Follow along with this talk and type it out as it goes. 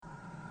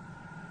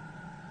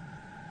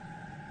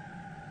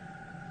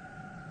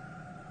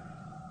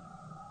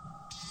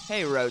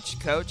Hey Roach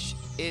Coach,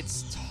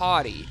 it's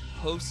Toddy,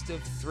 host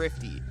of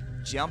Thrifty,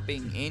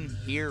 jumping in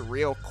here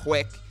real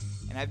quick.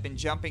 And I've been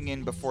jumping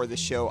in before the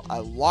show a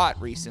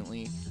lot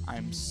recently.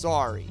 I'm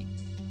sorry.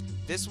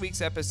 This week's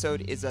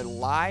episode is a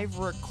live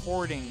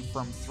recording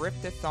from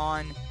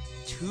Thriftathon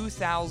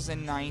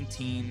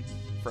 2019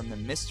 from the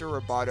Mr.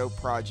 Roboto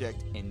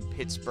project in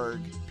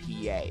Pittsburgh,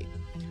 PA.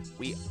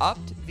 We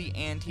upped the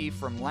ante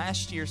from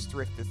last year's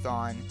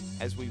Thriftathon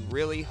as we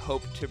really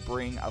hoped to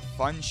bring a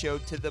fun show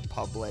to the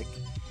public.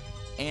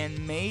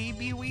 And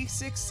maybe we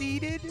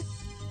succeeded?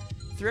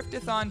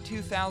 Thriftathon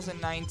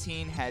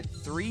 2019 had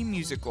 3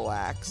 musical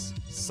acts,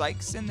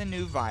 Sykes and the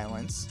New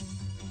Violence,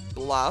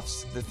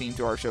 Bluffs, the theme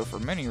to our show for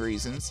many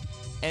reasons,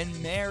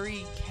 and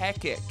Mary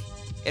Kekik.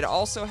 It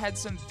also had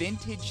some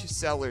vintage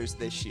sellers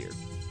this year.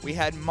 We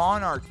had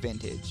Monarch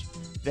Vintage,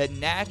 The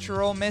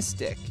Natural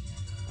Mystic,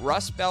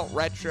 Rust Belt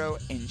Retro,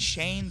 and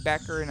Shane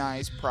Becker and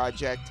I's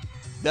project,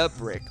 The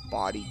Brick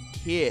Body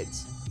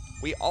Kids.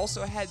 We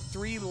also had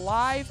 3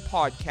 live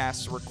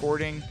podcasts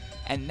recording,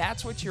 and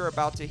that's what you're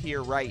about to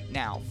hear right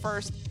now.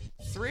 First,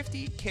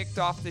 Thrifty kicked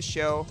off the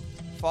show,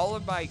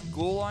 followed by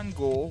Ghoul on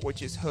Ghoul,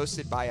 which is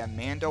hosted by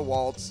Amanda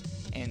Waltz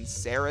and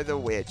Sarah the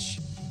Witch.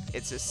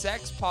 It's a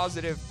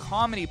sex-positive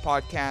comedy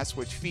podcast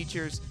which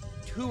features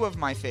 2 of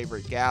my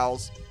favorite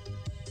gals.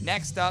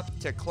 Next up,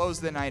 to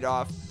close the night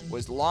off,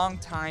 was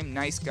longtime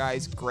nice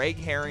guys Greg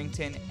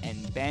Harrington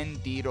and Ben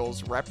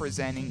Deedles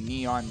representing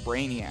Neon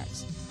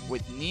Brainiacs.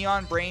 With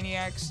Neon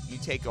Brainiacs, you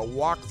take a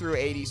walk through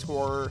 80s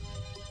horror,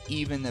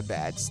 even the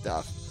bad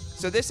stuff.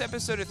 So this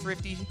episode of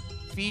Thrifty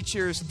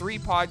features 3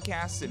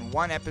 podcasts in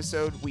one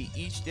episode. We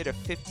each did a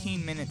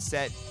 15-minute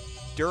set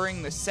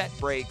during the set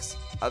breaks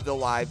of the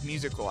live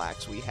musical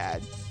acts we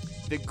had.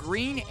 The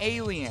green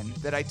alien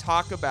that I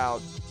talk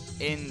about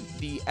in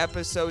the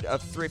episode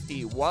of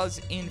Thrifty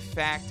was in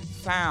fact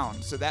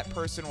found, so that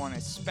person won a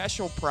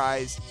special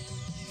prize.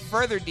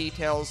 Further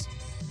details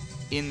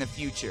in the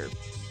future.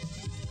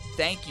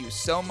 Thank you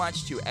so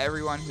much to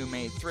everyone who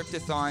made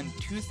Thriftathon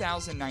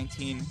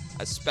 2019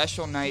 a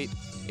special night.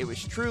 It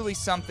was truly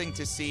something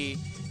to see,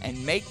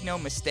 and make no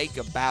mistake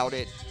about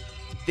it,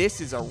 this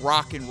is a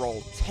rock and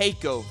roll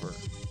takeover.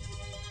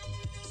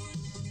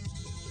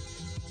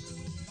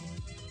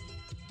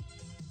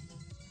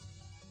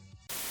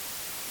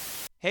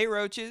 Hey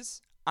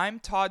Roaches, I'm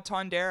Todd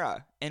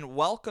Tondera, and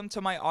welcome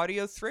to my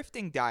audio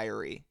thrifting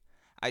diary.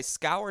 I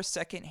scour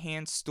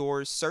secondhand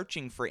stores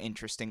searching for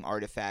interesting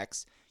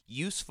artifacts,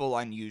 useful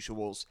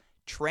unusuals,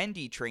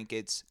 trendy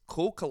trinkets,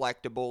 cool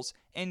collectibles,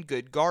 and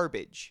good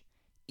garbage.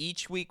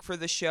 Each week for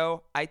the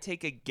show, I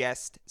take a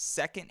guest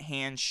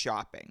secondhand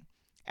shopping.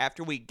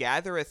 After we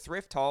gather a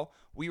thrift haul,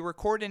 we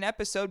record an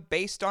episode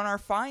based on our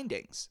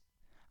findings.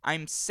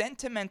 I'm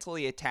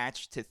sentimentally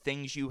attached to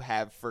things you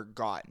have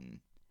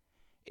forgotten.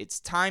 It's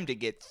time to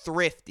get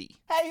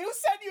thrifty. Hey, who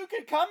said you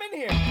could come in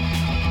here?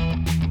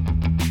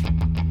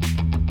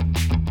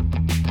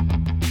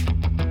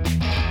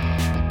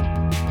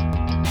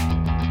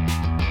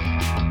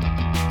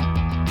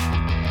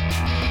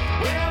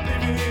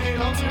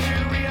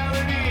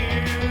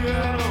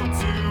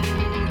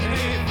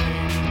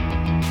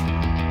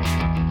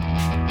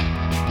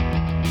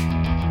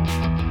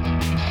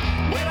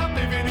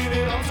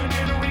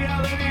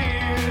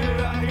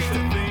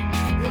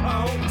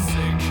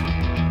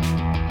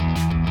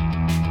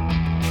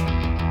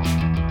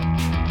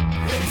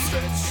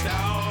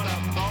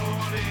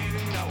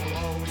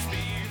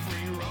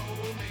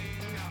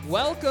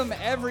 Welcome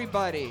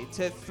everybody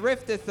to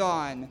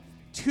Thriftathon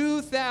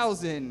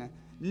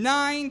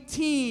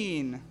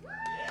 2019.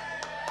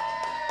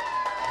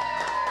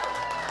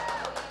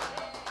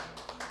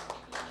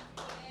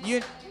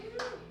 The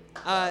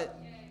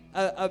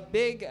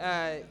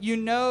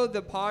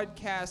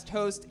podcast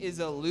host is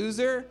a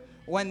loser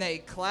when they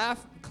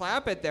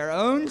clap at their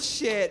own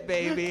shit,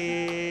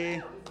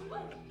 baby.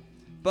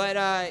 But,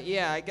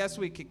 I guess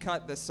we could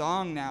cut the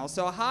song now.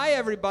 So, hi,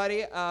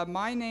 everybody.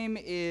 My name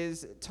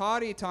is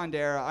Toddy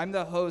Tondera. I'm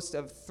the host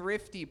of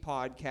Thrifty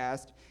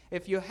Podcast.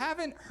 If you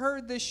haven't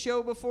heard this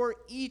show before,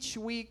 each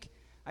week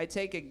I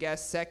take a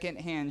guest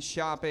secondhand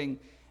shopping.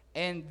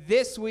 And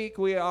this week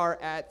we are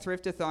at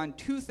Thriftathon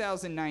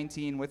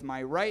 2019 with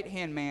my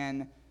right-hand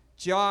man,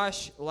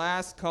 Josh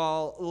Last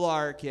Call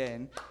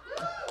Larkin.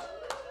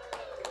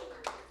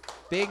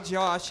 Big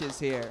Josh is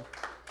here.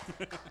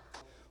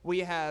 We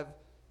have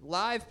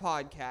live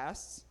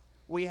podcasts,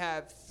 we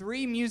have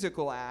 3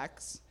 musical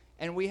acts,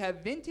 and we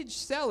have vintage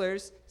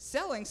sellers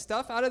selling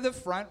stuff out of the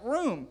front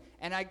room.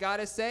 And I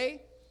gotta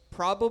say,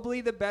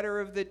 probably the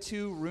better of the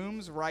 2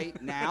 rooms right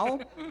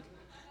now.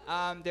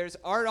 There's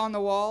art on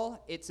the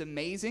wall. It's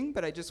amazing,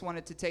 but I just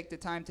wanted to take the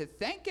time to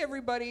thank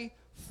everybody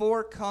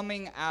for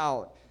coming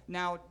out.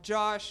 Now,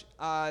 Josh,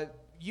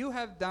 you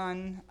have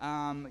been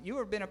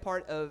a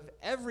part of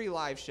every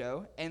live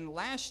show, and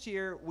last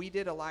year we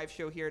did a live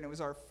show here, and it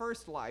was our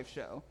first live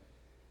show.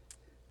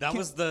 That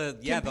was the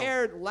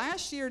compared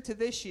last year to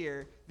this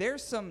year.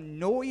 There's some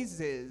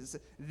noises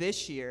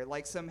this year,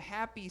 like some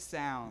happy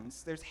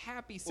sounds. There's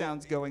happy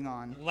sounds going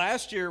on.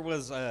 Last year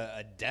was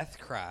a death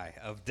cry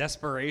of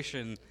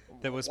desperation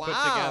that was put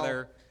Wow.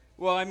 together.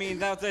 Well, I mean,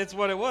 that's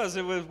what it was.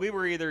 It was we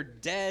were either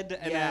dead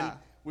and Yeah, then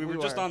we were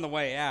just on the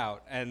way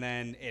out, and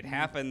then it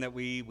happened that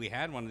we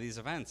had one of these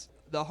events.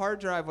 The hard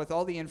drive with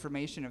all the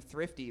information of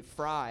Thrifty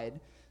fried.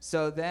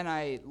 So then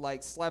I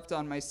slept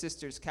on my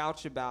sister's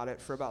couch about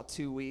it for about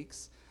 2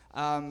 weeks.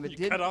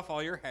 You cut off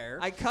all your hair.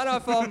 I cut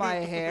off all my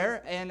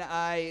hair, and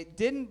I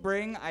didn't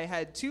bring. I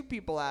had 2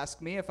 people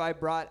ask me if I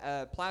brought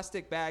a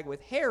plastic bag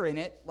with hair in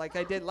it, like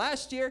I did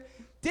last year.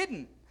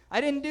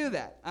 I didn't do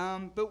that.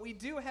 But we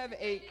do have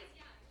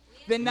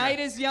The night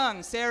is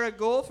young. Sarah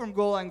Gould from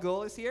Goal on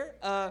Goal is here.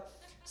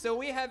 So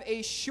we have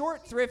a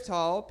short thrift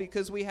haul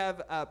because we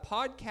have a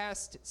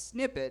podcast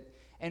snippet.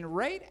 And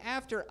right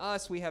after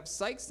us, we have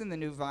Sykes and the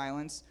New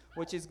Violence,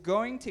 which is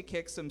going to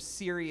kick some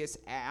serious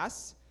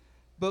ass.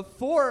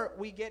 Before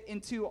we get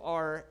into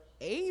our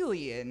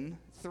alien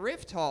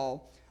thrift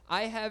haul,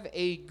 I have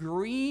a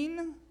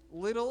green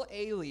little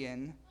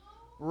alien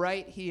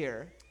right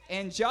here.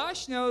 And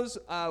Josh knows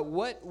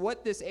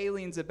what this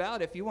alien's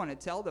about if you want to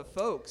tell the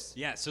folks.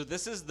 Yeah, so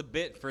this is the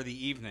bit for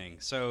the evening.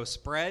 So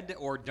spread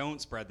or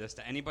don't spread this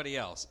to anybody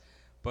else.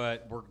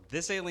 But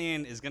this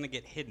alien is going to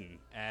get hidden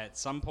at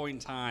some point in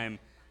time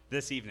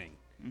this evening.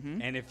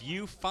 Mm-hmm. And if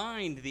you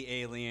find the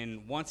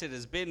alien once it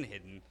has been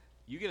hidden,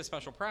 you get a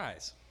special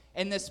prize.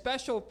 And the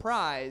special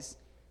prize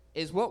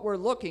is what we're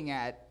looking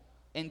at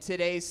in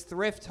today's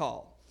thrift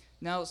haul.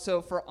 Now,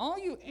 so for all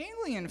you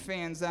alien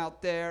fans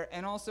out there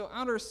and also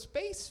outer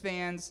space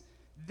fans,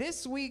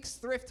 this week's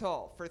thrift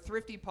haul for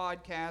Thrifty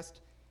Podcast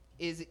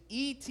is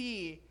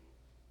E.T.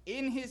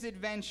 in his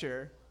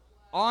adventure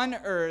on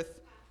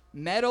Earth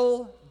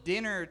metal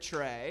dinner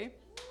tray.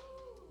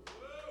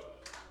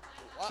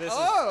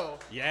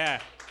 Yeah.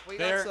 We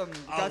there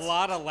got a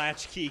lot of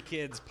latchkey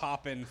kids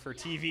popping for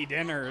TV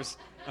dinners.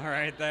 All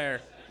right,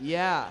 there.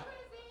 Yeah.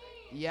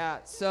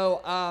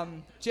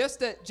 So,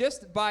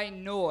 just by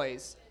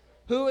noise,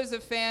 who is a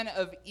fan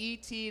of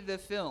E.T. the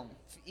film?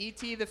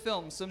 E.T. the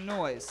film, some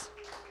noise.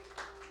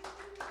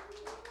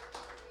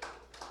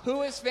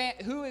 Who is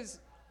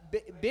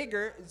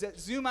bigger?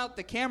 Zoom out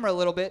the camera a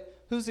little bit.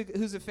 Who's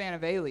a fan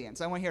of aliens?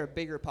 I want to hear a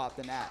bigger pop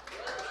than that.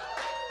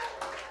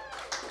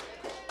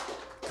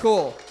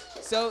 Cool.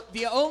 So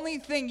the only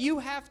thing you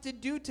have to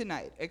do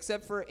tonight,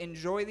 except for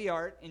enjoy the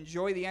art,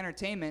 enjoy the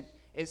entertainment,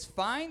 is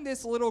find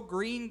this little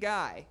green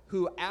guy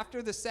who,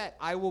 after the set,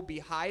 I will be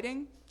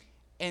hiding,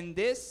 and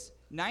this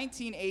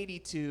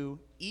 1982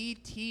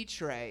 E.T.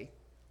 tray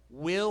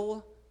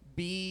will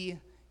be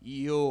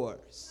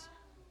yours.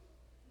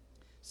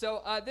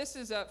 So this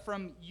is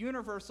from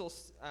Universal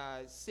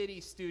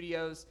City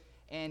Studios,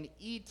 and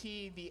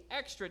E.T. the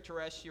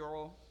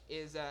Extraterrestrial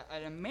is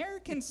an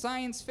American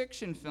science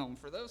fiction film.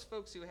 For those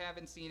folks who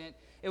haven't seen it,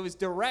 it was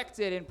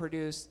directed and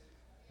produced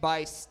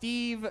by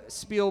Steve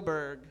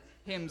Spielberg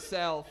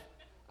himself.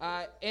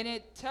 And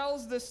it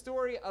tells the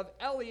story of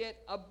Elliot,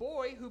 a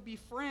boy who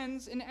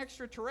befriends an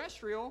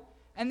extraterrestrial,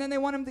 and then they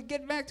want him to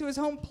get back to his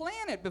home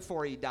planet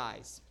before he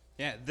dies.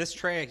 Yeah, this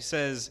tray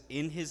says,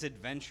 in his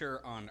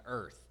adventure on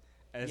Earth,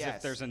 as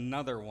if there's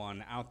another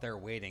one out there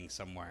waiting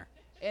somewhere.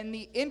 And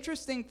the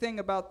interesting thing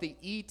about the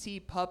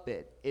E.T.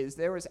 puppet is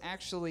there was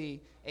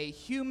actually a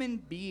human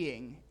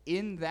being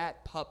in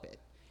that puppet.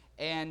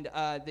 And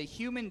the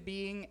human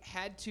being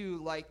had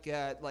to,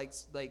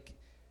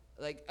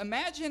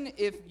 imagine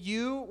if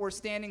you were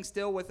standing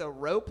still with a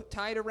rope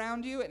tied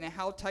around you and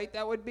how tight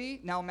that would be.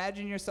 Now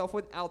imagine yourself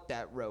without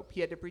that rope.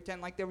 He had to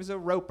pretend like there was a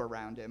rope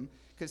around him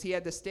because he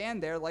had to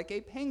stand there like a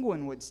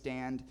penguin would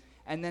stand,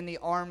 and then the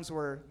arms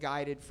were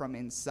guided from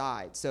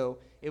inside. So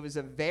it was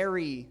a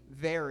very,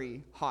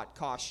 very hot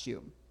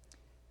costume.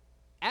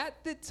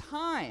 At the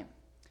time,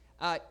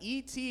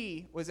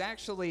 E.T. was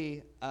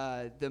actually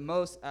the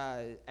most,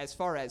 as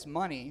far as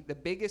money, the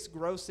biggest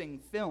grossing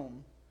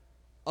film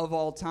of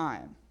all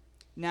time.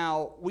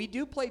 Now, we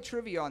do play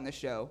trivia on the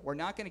show. We're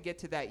not going to get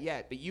to that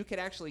yet, but you could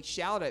actually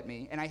shout at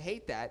me, and I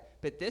hate that,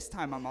 but this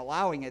time I'm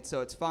allowing it,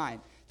 so it's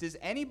fine. Does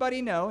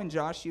anybody know, and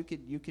Josh, you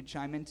could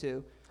chime in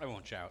too. I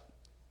won't shout.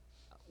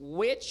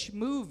 Which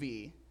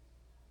movie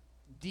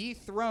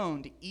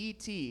dethroned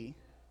E.T.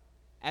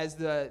 as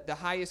the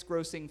highest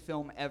grossing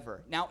film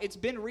ever? Now, it's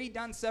been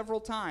redone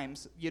several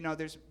times. You know,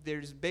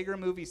 there's bigger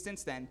movies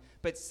since then,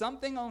 but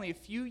something only a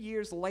few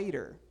years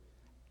later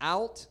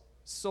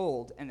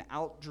outsold and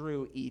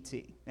outdrew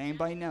E.T.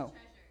 Anybody know?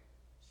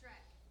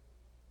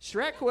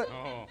 Shrek. What?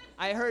 Oh.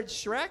 I heard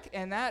Shrek,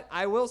 and that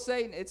I will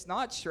say it's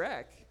not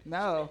Shrek.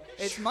 No,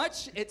 it's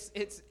much.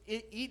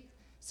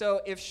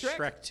 So if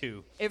Shrek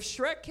 2. If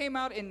Shrek came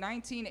out in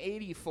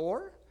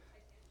 1984,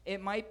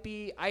 it might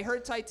be. I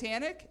heard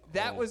Titanic.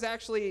 That was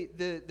actually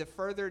the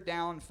further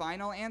down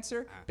final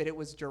answer, but it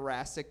was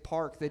Jurassic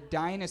Park, the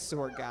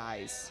dinosaur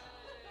guys.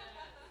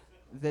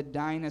 The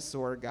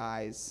dinosaur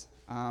guys.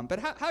 But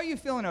how are you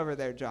feeling over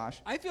there,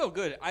 Josh? I feel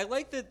good. I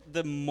like that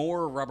the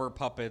more rubber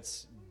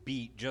puppets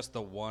beat just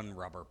the one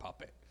rubber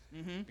puppet.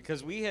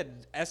 Because we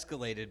had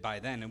escalated by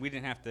then, and we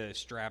didn't have to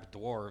strap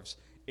dwarves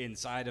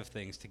inside of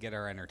things to get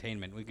our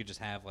entertainment. We could just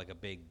have like a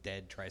big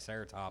dead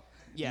triceratop,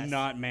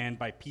 not manned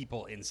by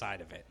people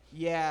inside of it.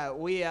 Yeah,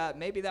 we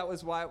maybe that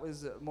was why it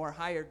was more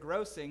higher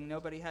grossing.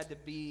 Nobody had to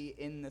be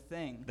in the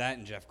thing. That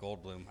and Jeff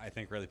Goldblum, I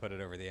think, really put it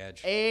over the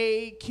edge.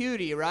 A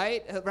cutie,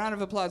 right? A round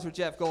of applause for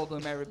Jeff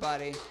Goldblum,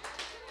 everybody.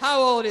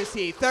 How old is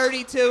he?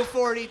 32,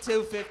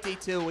 42,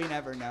 52? We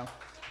never know.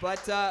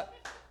 But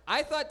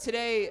I thought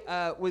today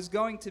was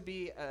going to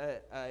be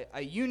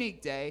a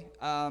unique day.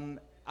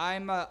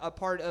 I'm a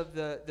part of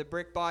the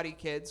Brick Body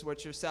Kids,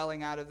 which are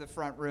selling out of the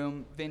front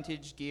room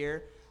vintage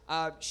gear.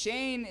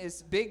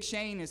 Big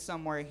Shane is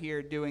somewhere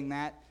here doing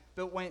that.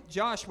 But when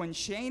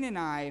Shane and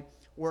I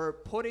were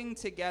putting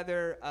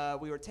together,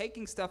 we were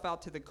taking stuff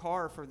out to the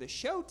car for the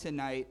show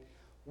tonight,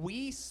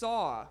 we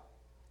saw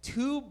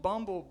 2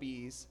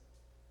 bumblebees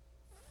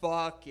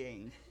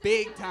fucking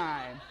big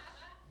time.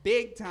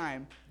 Big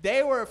time.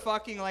 They were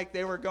fucking like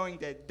they were going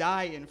to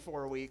die in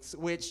 4 weeks,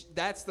 which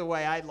that's the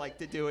way I'd like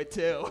to do it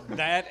too.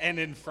 That and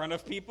in front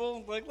of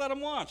people, like, let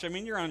them watch. I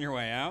mean, you're on your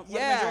way out. Let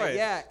them enjoy it.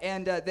 Yeah.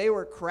 And they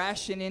were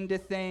crashing into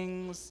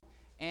things,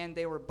 and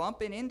they were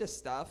bumping into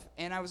stuff,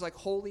 and I was like,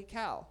 holy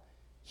cow,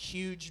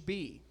 huge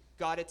bee.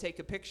 Got to take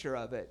a picture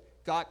of it.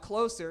 Got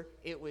closer.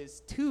 It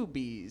was 2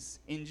 bees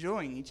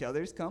enjoying each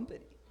other's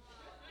company.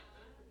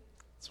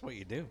 That's what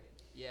you do.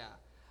 Yeah.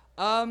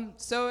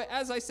 So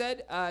as I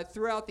said,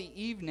 throughout the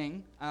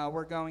evening,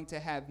 we're going to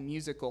have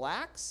musical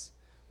acts.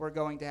 We're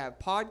going to have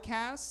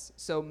podcasts.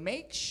 So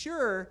make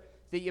sure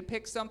that you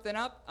pick something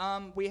up.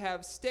 We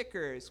have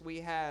stickers. We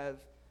have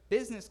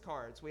business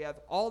cards. We have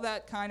all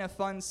that kind of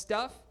fun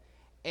stuff.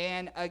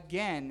 And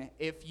again,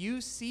 if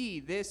you see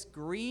this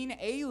green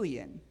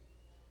alien,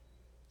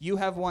 you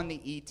have won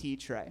the ET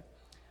tray.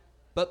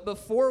 But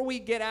before we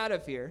get out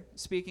of here,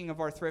 speaking of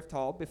our thrift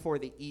haul, before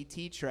the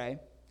ET tray,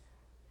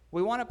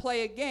 we want to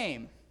play a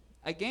game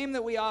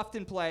that we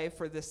often play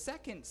for the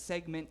second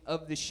segment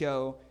of the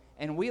show,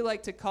 and we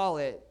like to call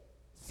it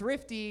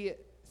Thrifty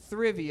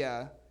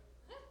Thrivia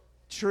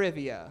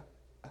Trivia.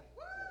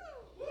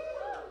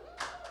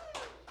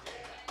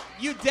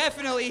 You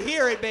definitely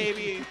hear it,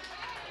 baby.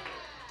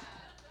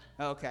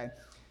 Okay.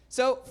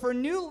 So for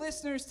new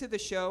listeners to the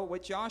show,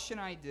 what Josh and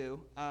I do,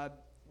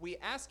 we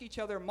ask each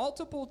other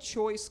multiple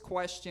choice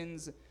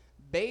questions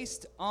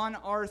based on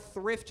our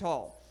thrift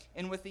haul.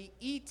 And with the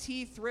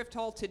ET Thrift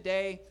Haul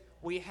today,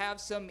 we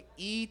have some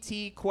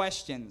ET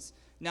questions.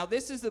 Now,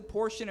 this is the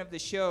portion of the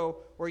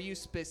show where you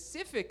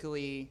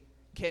specifically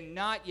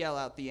cannot yell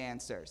out the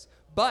answers.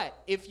 But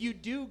if you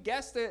do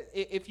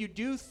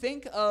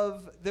think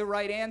of the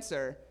right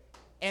answer,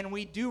 and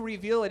we do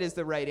reveal it as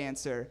the right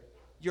answer,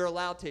 you're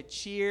allowed to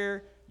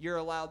cheer. You're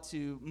allowed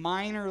to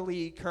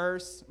minorly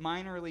curse,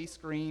 minorly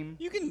scream.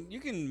 You can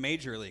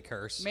majorly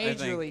curse.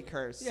 Majorly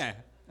curse. Yeah.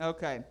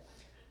 Okay.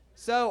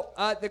 So,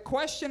 the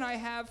question I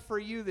have for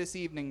you this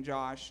evening,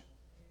 Josh,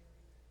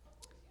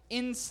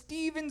 in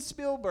Steven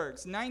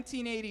Spielberg's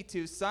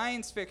 1982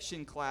 science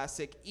fiction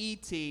classic,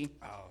 E.T.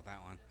 Oh,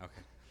 that one.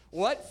 Okay.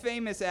 What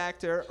famous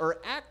actor or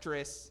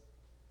actress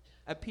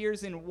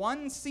appears in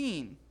one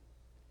scene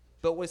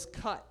but was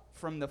cut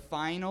from the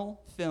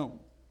final film?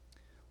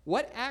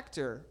 What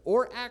actor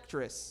or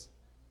actress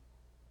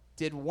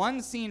did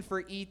one scene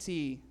for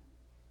E.T.,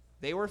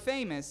 they were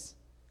famous,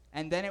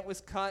 and then it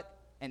was cut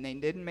and they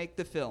didn't make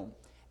the film?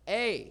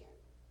 A,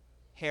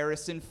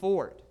 Harrison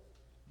Ford.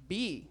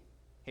 B,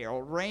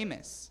 Harold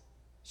Ramis.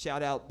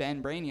 Shout out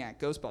Ben Brainiac,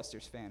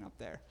 Ghostbusters fan up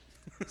there.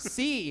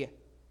 C,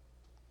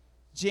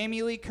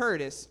 Jamie Lee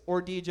Curtis.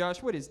 Or D,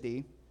 Josh, what is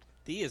D?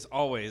 D is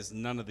always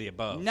none of the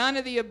above. None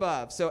of the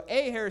above. So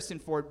A, Harrison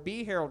Ford.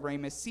 B, Harold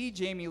Ramis. C,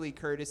 Jamie Lee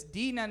Curtis.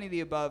 D, none of the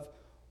above.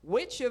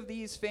 Which of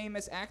these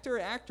famous actor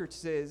or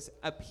actresses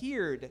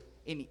appeared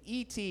in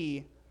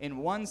E.T. in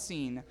one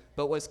scene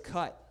but was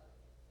cut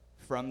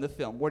from the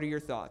film? What are your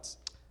thoughts?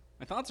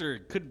 My thoughts are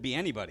could be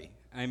anybody.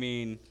 I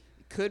mean,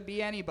 could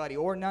be anybody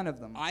or none of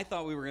them. I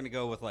thought we were going to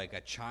go with like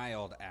a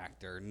child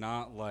actor,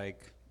 not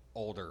like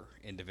older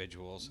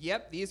individuals.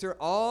 Yep, these are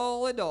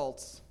all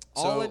adults.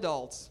 All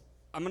adults.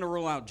 I'm going to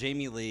rule out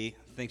Jamie Lee.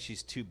 I think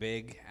she's too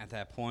big at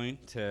that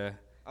point to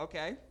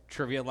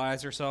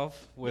trivialize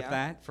herself with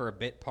that for a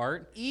bit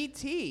part.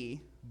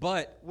 E.T.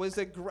 But was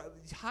the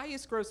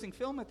highest grossing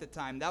film at the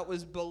time. That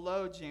was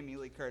below Jamie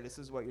Lee Curtis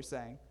is what you're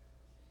saying.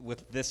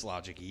 With this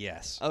logic,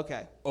 yes.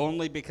 Okay.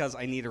 Only because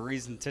I need a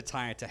reason to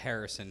tie it to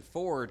Harrison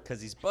Ford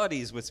because he's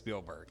buddies with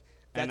Spielberg.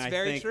 That's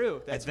very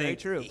true. That's very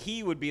true.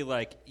 He would be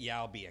like, yeah,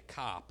 I'll be a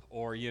cop,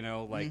 or, you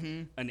know, like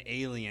an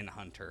alien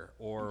hunter,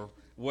 or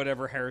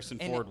whatever Harrison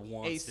Ford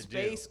wants to do.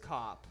 A space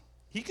cop.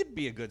 He could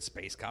be a good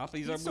space cop.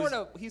 He sort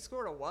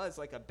of was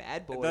like a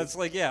bad boy. That's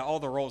like, yeah, all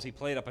the roles he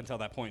played up until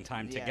that point in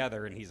time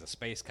together, and he's a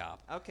space cop.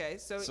 Okay,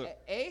 so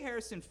A,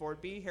 Harrison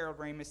Ford, B, Harold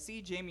Ramis,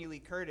 C, Jamie Lee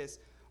Curtis.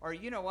 Or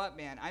you know what,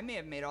 man? I may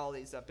have made all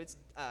these up. It's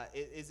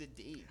is it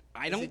D?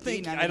 I don't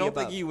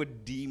think you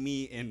would D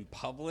me in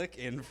public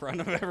in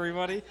front of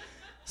everybody.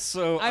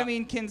 So I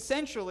mean,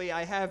 consensually,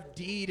 I have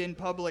deed in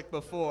public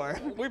before.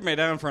 we've made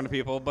out in front of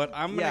people, but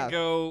I'm gonna Yeah.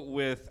 go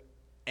with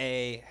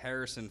A.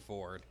 Harrison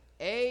Ford.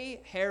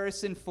 A.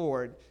 Harrison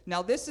Ford.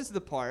 Now, this is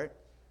the part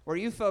where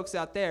you folks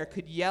out there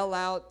could yell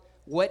out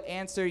what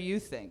answer you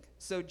think.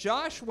 So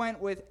Josh went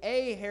with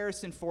A.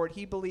 Harrison Ford.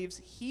 He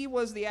believes he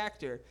was the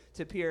actor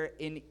to appear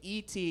in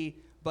E.T.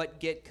 but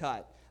get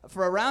cut.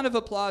 For a round of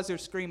applause or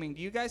screaming,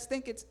 do you guys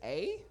think it's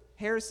A.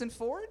 Harrison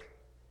Ford?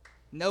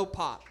 No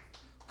pop.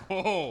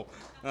 Oh,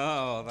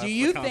 that's Do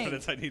you the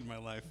confidence think- I need in my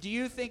life. Do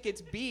you think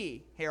it's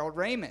B. Harold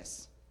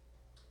Ramis?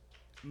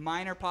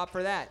 Minor pop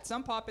for that.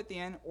 Some pop at the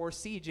end. Or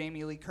C.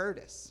 Jamie Lee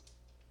Curtis?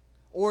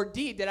 Or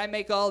D. Did I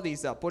make all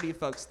these up? What do you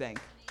folks think?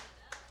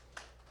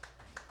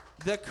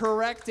 The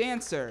correct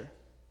answer,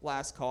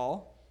 last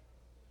call,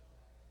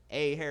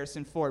 A.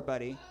 Harrison Ford,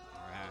 buddy.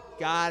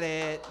 Got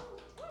it.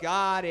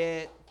 Got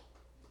it.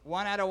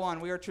 1 out of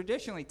 1. We are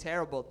traditionally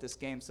terrible at this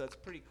game, so it's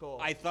pretty cool.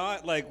 I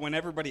thought, like, when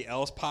everybody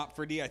else popped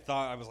for D,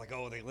 I was like,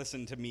 oh, they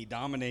listened to me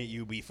dominate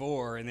you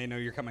before, and they know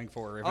you're coming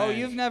for revenge. Oh,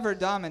 you've never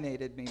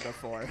dominated me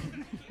before.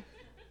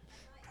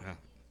 Yeah.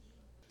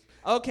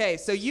 Okay,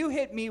 so you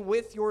hit me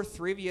with your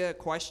trivia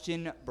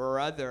question,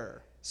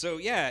 brother. So,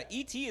 yeah,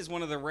 E.T. is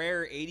one of the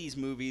rare 80s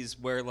movies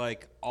where,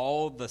 like,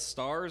 all the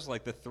stars,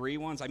 like the 3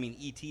 ones, I mean,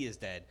 E.T. is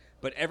dead,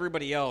 but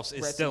everybody else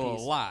is Rest in still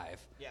peace.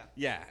 alive. Yeah.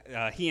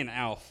 Yeah, he and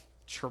Alf,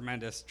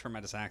 tremendous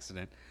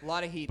accident. A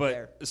lot of heat But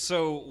there.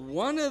 so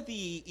one of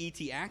the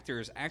E.T.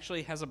 actors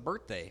actually has a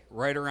birthday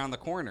right around the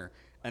corner,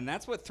 and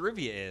that's what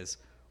trivia is.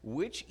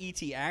 Which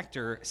E.T.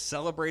 actor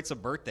celebrates a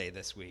birthday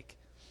this week?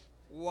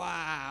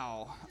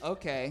 Wow.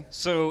 Okay.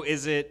 So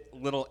is it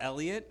Little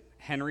Elliot,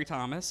 Henry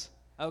Thomas?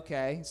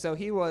 Okay. So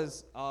he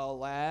was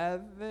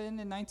 11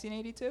 in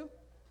 1982?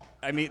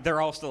 I mean,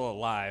 they're all still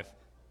alive.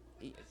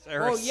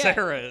 Oh, yeah.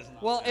 Sarah is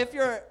not. Well, if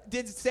you're...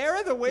 Did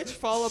Sarah the Witch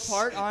fall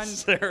apart on...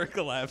 Sarah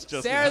collapsed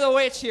just Sarah now. the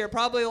Witch here.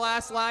 Probably the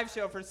last live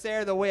show for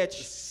Sarah the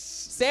Witch.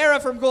 Sarah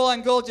from Ghoul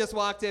on Ghoul just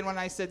walked in when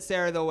I said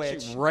Sarah the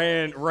Witch. She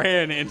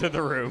ran into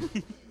the room.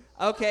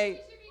 Okay.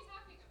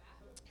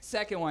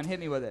 Second one. Hit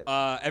me with it.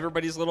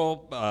 Everybody's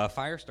little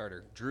fire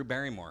starter, Drew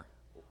Barrymore.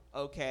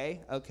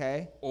 Okay.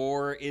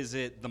 Or is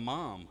it the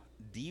mom,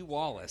 Dee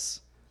Wallace?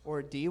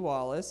 Or D.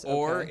 Wallace.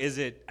 Or Okay. is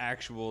it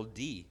actual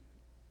D?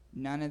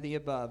 None of the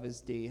above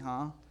is D,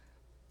 huh?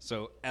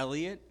 So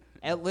Elliot,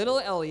 At Little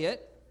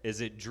Elliot,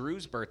 is it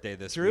Drew's birthday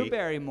this Drew week?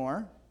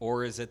 Barrymore.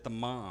 Or is it the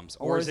mom's?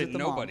 Or Or is is it it the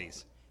mom?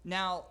 nobody's?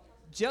 Now,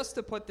 just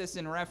to put this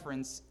in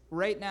reference,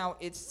 right now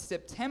it's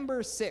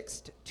September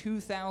 6th,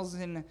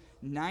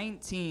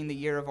 2019, the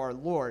year of our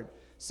Lord.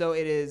 So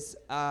it is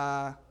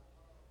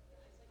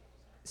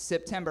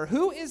September.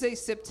 Who is a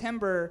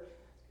September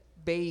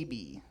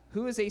baby?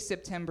 Who is a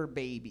September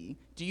baby?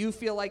 Do you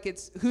feel like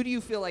it's... Who do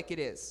you feel like it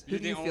is? Who You're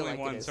do you the feel only like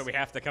one, it is? so we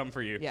have to come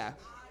for you. Yeah.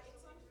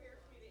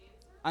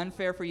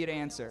 Unfair for you to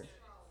answer.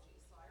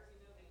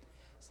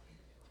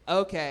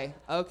 Okay.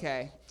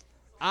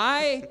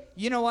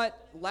 You know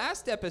what?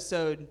 Last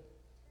episode,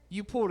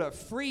 you pulled a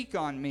freak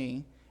on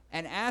me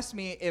and asked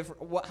me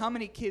how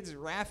many kids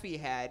Raffi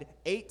had,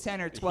 8,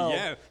 10, or 12.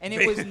 Yeah. And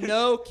it was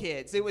no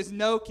kids. It was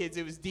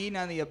D,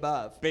 none of the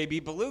above. Baby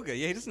Beluga.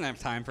 Yeah, he doesn't have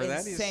time for that.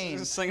 Insane. He's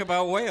just sing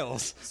about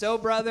whales. So,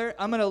 brother,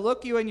 I'm going to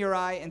look you in your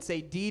eye and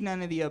say D,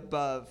 none of the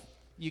above.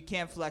 You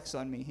can't flex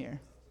on me here.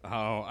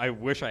 Oh, I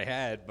wish I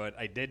had, but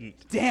I didn't.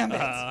 Damn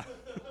it.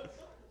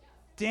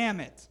 Damn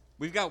it.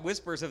 We've got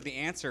whispers of the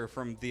answer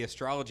from the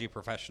astrology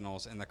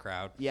professionals in the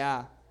crowd.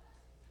 Yeah.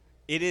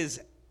 It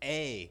is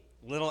A,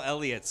 Little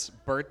Elliot's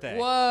birthday.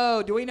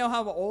 Whoa, do we know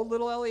how old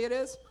Little Elliot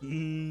is?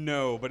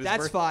 No, but his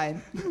That's birth-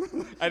 fine.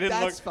 I didn't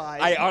That's look.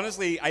 fine. I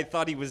honestly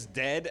thought he was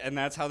dead, and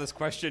that's how this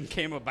question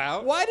came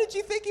about. Why did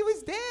you think he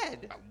was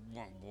dead?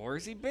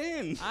 Where's he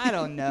been? I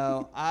don't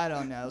know.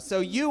 So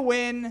you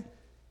win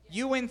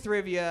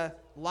trivia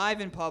live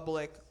in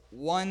public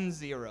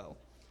 1-0.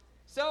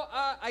 So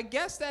I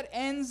guess that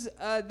ends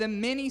the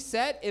mini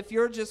set. If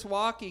you're just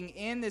walking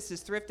in, this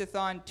is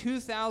Thriftathon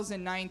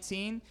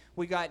 2019.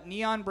 We got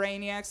Neon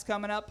Brainiacs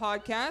coming up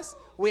podcast.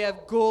 We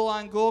have Ghoul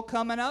on Ghoul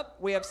coming up.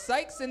 We have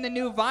Sykes and the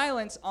New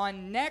Violence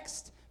on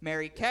next,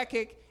 Mary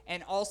Kekik,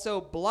 and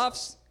also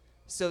Bluffs.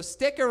 So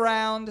stick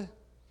around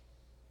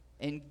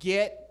and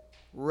get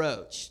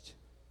roached.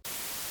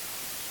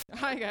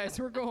 Hi guys,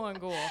 we're Ghoul on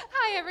Ghoul.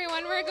 Hi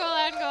everyone, we're Ghoul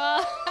on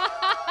Ghoul.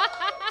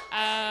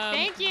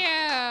 Thank you.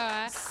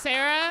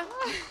 Sarah,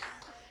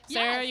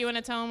 Yes. you want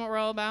to tell them what we're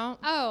all about?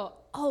 Oh,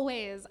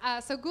 always.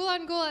 So Ghoul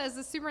on Ghoul is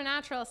a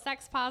supernatural,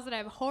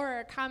 sex-positive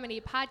horror comedy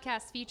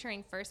podcast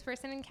featuring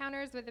first-person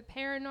encounters with the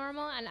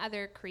paranormal and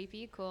other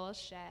creepy, cool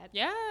shit.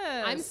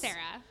 Yes. I'm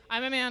Sarah.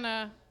 I'm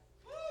Amanda.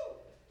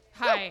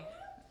 Hi.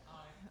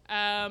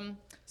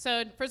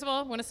 So first of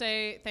all, I want to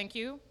say thank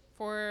you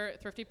for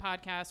Thrifty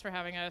Podcast for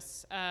having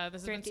us. This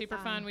has been Thrifty super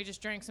fun. We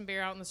just drank some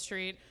beer out in the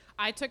street.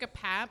 I took a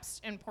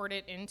Pabst and poured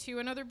it into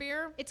another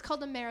beer. It's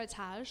called a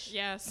Meritage.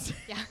 Yes.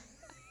 Yeah.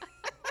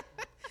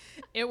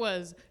 It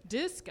was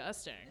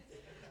disgusting.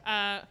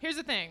 Here's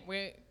the thing.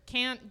 We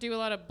can't do a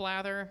lot of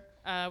blather.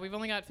 We've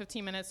only got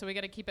 15 minutes, so we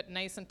got to keep it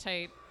nice and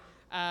tight.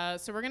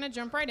 So we're going to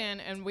jump right in,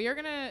 and we are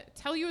going to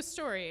tell you a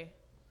story.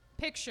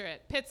 Picture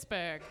it,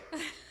 Pittsburgh.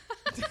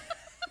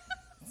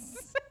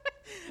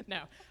 No.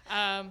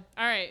 All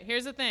right,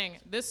 here's the thing.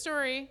 This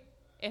story,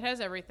 it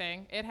has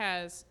everything. It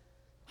has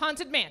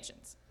haunted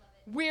mansions,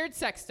 weird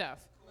sex stuff,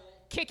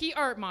 kicky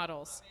art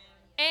models,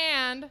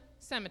 and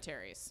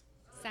cemeteries.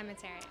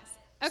 Cemeteries.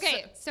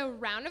 Okay, so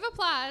round of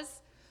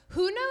applause.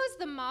 Who knows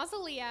the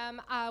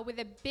mausoleum with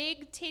the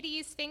big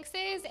titty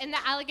sphinxes in the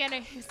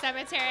Allegheny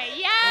Cemetery?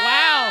 Yes!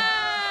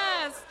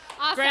 Wow.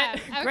 Awesome. Greg,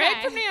 Okay.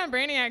 Greg from Neon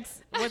Brainiacs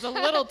was a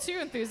little too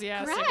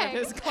enthusiastic Greg.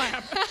 with his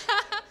clap.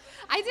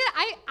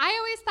 I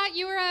always thought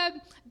you were a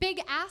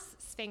big ass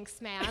sphinx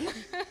man.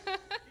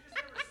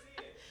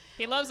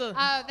 He loves a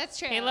Oh, that's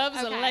true. he loves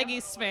a Okay. leggy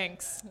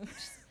sphinx.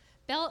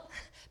 Built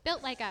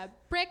like a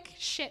brick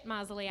shit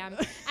mausoleum.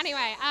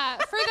 Anyway,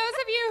 for those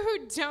of you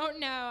who don't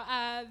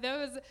know,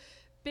 those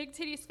big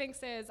titty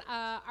sphinxes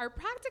are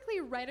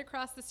practically right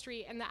across the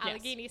street in the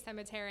Allegheny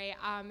Cemetery.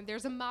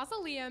 There's a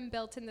mausoleum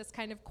built in this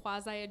kind of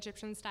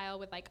quasi-Egyptian style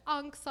with like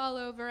ankhs all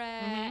over it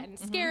and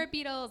scarab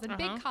beetles and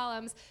big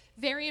columns.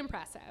 Very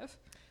impressive.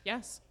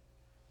 Yes.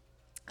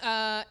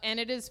 And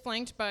it is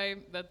flanked by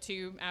the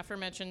two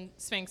aforementioned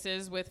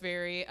sphinxes with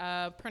very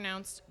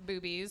pronounced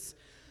boobies.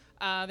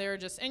 They're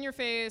just in your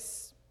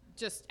face,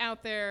 just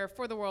out there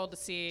for the world to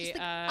see. Just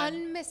like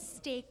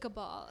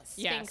unmistakable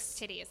sphinx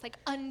titties, like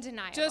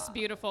undeniable. Just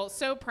beautiful,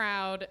 so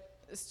proud.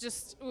 It's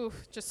just,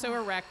 just so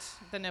erect,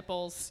 the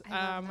nipples.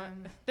 I love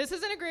them. This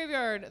is in a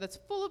graveyard that's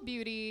full of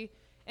beauty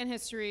and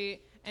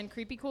history and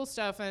creepy cool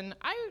stuff. And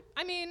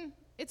I mean,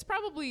 it's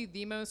probably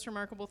the most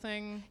remarkable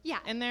thing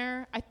in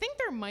there. I think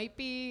there might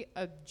be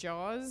a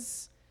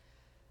Jaws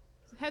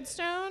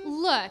headstone.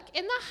 Look,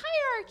 in the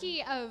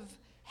hierarchy of,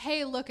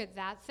 hey, look at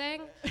that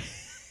thing,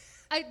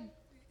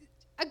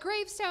 a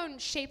gravestone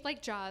shaped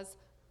like Jaws,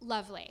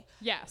 lovely.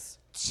 Yes.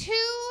 Two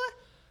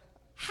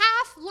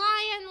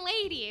half-lion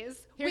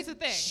ladies Here's with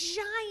the thing.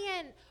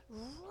 giant,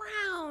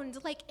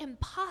 round, like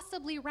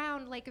impossibly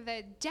round, like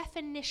the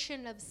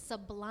definition of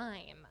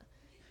sublime.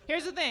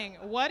 Here's the thing.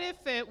 What if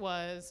it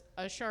was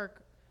a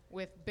shark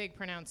with big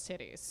pronounced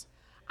titties?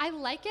 I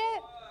like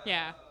it.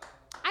 Yeah.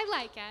 I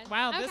like it.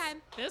 Wow, okay.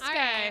 this All guy,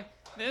 right.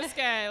 this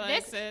guy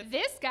likes it.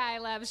 This guy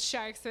loves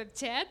sharks with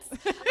tits.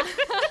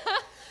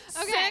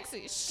 Okay.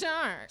 Sexy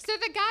shark. So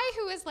the guy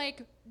who was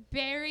like,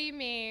 bury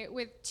me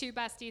with two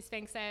busty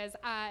sphinxes,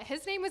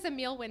 his name was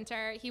Emil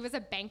Winter. He was a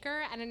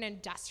banker and an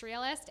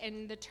industrialist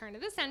in the turn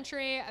of the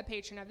century, a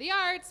patron of the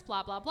arts,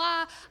 blah, blah,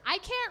 blah. I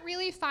can't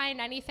really find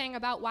anything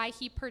about why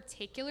he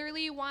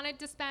particularly wanted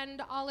to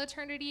spend all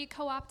eternity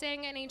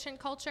co-opting an ancient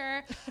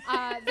culture.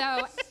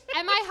 Though,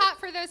 am I hot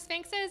for those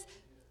sphinxes?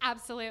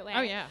 Absolutely.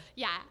 Oh, yeah.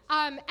 Yeah.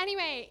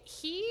 Anyway,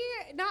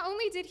 not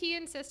only did he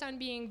insist on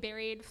being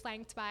buried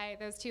flanked by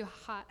those two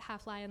hot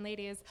half-lion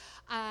ladies,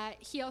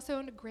 he also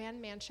owned a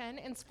grand mansion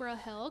in Squirrel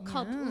Hill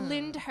called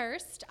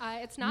Lyndhurst.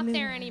 It's not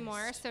there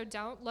anymore, so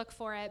don't look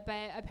for it,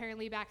 but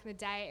apparently back in the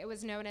day, it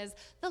was known as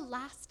the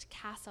last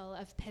castle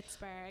of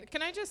Pittsburgh.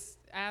 Can I just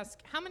ask,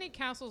 how many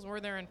castles were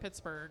there in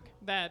Pittsburgh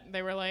that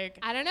they were like,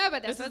 I don't know,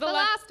 but this is the la-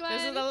 last one.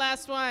 This is the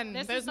last one.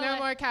 This is There's the no la-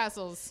 more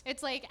castles.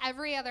 It's like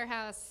every other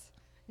house.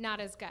 Not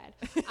as good.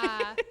 It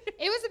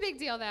was a big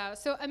deal, though.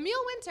 So Emil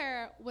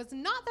Winter was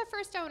not the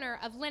first owner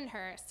of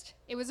Lyndhurst.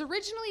 It was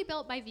originally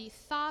built by the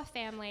Thaw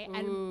family,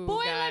 and Ooh,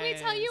 boy, let me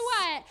tell you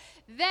guys.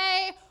 what,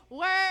 they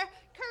were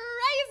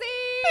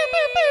crazy.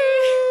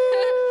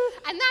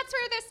 And that's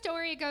where this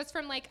story goes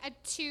from like a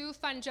 2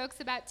 fun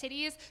jokes about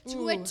titties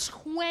to a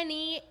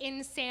 20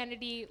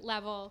 insanity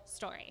level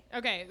story.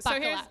 Okay, so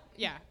Buckle here's,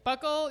 up.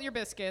 buckle your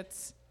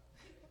biscuits.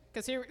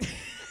 Because here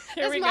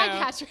That's we my go.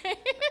 catchphrase.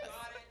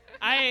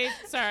 I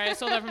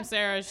stole that from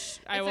Sarah. I It's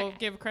will okay.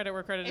 give credit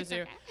where credit It's is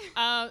due.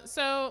 okay.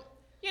 So,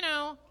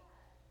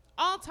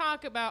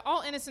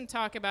 all innocent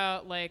talk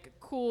about like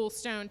cool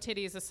stone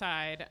titties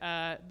aside,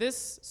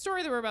 this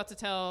story that we're about to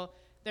tell,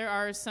 there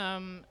are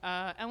some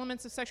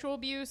elements of sexual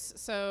abuse,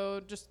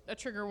 so just a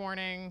trigger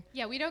warning.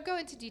 Yeah, we don't go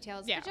into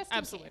details, Yeah, but just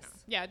absolutely in not.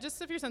 case. Yeah,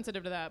 just if you're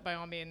sensitive to that, by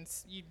all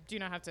means, you do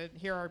not have to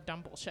hear our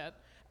dumb bullshit.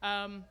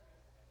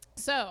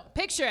 So,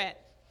 picture it.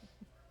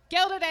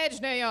 Gilded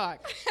Age, New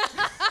York.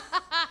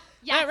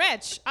 Yes. The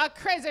rich are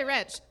crazy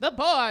rich. The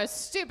poor,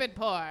 stupid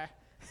poor.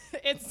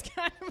 It's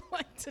kind of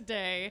like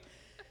today,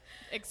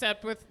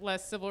 except with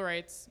less civil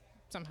rights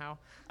somehow.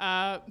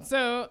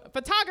 So,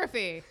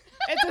 photography.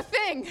 It's a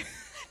thing.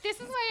 This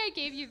is why I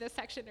gave you this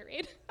section to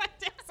read.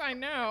 Yes, I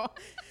know.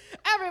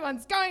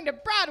 Everyone's going to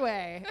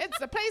Broadway. It's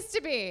the place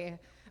to be.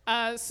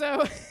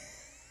 So,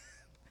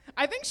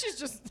 I think she's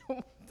just...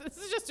 This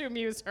is just to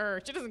amuse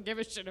her. She doesn't give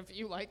a shit if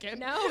you like it.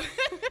 No.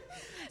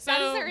 So, That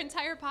is our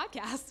entire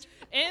podcast.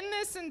 in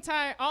this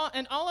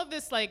all of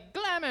this like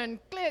glamour and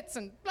glitz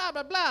and blah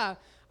blah blah,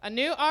 a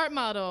new art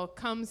model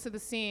comes to the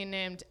scene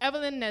named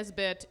Evelyn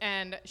Nesbitt,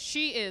 and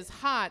she is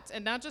hot,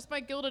 and not just by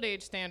Gilded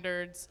Age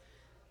standards.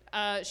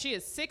 She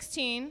is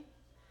 16.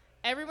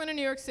 Everyone in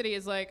New York City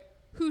is like,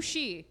 who's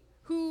she?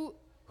 Who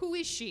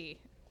is she?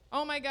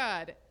 Oh my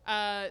God.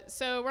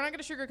 So we're not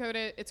gonna sugarcoat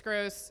it. It's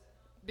gross.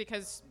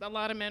 because a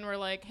lot of men were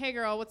like, "Hey,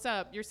 girl, what's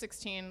up? You're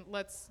 16.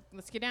 Let's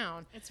get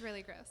down." It's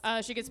really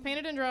gross. She gets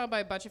painted and drawn by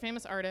a bunch of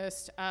famous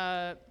artists.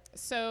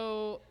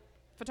 So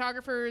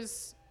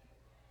photographers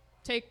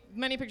take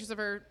many pictures of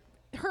her.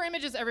 Her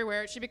image is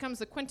everywhere. She becomes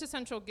the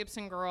quintessential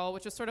Gibson girl,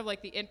 which is sort of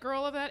like the it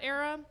girl of that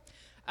era.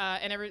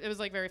 And it was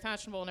like very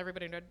fashionable, and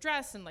everybody would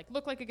dress and like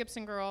look like a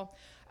Gibson girl.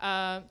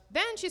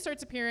 Then she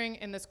starts appearing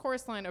in this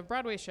chorus line of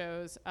Broadway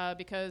shows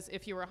because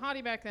if you were a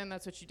hottie back then,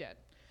 that's what you did.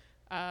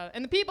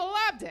 And the people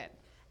loved it.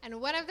 And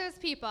one of those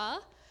people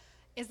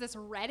is this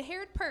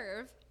red-haired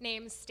perv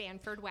named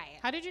Stanford White.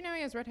 How did you know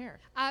he has red hair?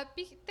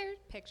 They're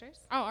pictures.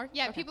 Oh,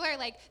 Yeah, okay. people are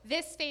like,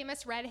 this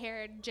famous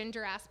red-haired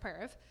ginger-ass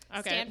perv,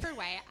 Okay. Stanford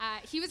White.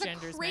 He was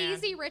Ginger's a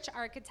crazy rich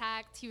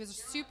architect. He was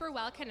super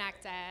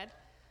well-connected.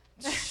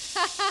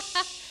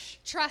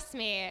 Trust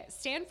me,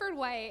 Stanford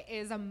White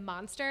is a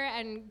monster,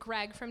 and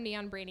Greg from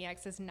Neon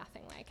Brainiacs is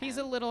nothing like him. He's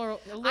a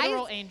literal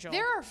angel.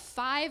 There are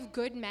 5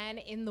 good men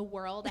in the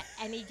world at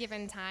any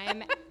given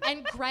time,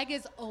 and Greg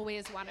is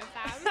always one of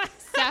them.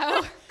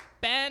 So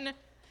Ben,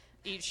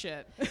 eat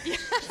shit.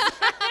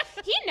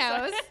 he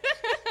knows.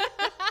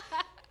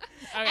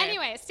 Okay.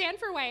 Anyway,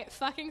 Stanford White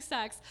fucking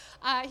sucks.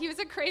 He was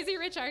a crazy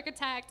rich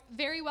architect,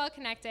 very well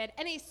connected,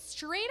 and a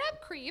straight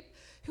up creep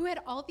who had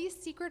all these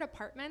secret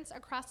apartments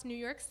across New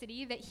York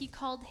City that he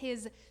called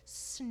his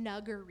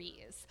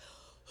snuggeries.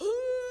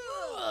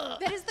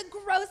 That is the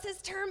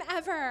grossest term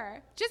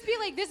ever. Just be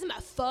like, this is my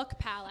fuck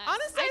palace.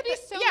 Honestly, I'd be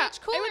so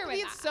much cooler it would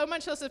be with that. so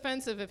much less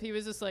offensive if he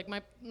was just like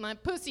my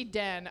pussy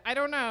den. I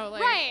don't know.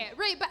 Like,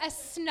 Right. But a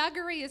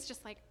snuggery is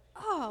just like,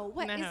 oh,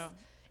 what is? No.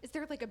 Is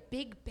there like a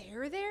big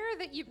bear there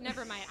that you?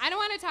 Never mind. I don't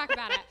want to talk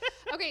about it.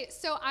 Okay,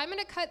 so I'm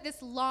gonna cut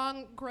this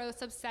long,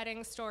 gross,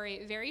 upsetting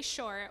story very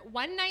short.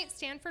 One night,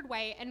 Stanford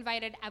White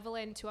invited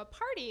Evelyn to a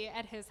party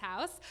at his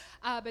house,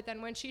 but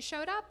then when she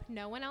showed up,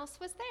 no one else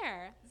was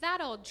there.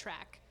 That old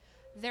trick.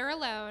 They're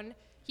alone.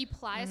 He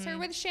plies her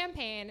with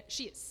champagne.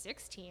 She is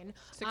 16.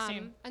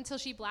 16. Until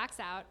she blacks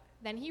out.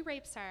 Then he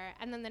rapes her,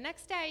 and then the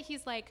next day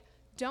he's like,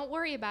 "Don't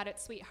worry about it,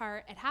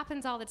 sweetheart. It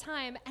happens all the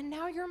time. And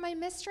now you're my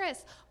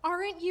mistress.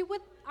 Aren't you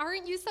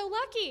so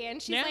lucky?"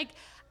 And she's Yeah. like,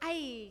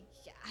 I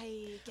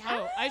guess.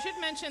 Oh, I should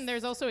mention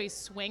there's also a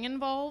swing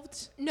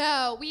involved.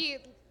 No,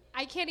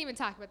 I can't even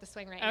talk about the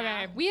swing right now.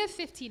 Okay. We have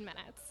 15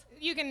 minutes.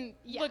 You can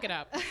look it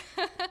up.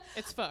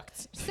 It's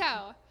fucked.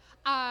 So,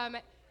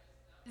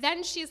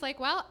 then she's like,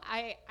 well,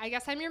 I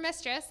guess I'm your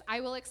mistress.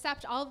 I will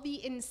accept all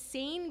the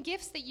insane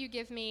gifts that you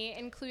give me,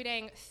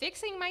 including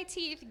fixing my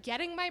teeth,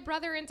 getting my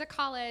brother into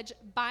college,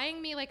 buying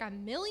me like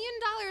 $1 million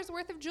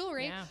worth of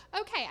jewelry. Yeah.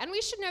 Okay, and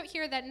we should note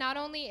here that not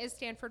only is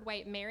Stanford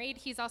White married,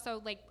 he's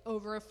also like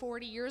over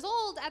 40 years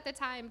old at the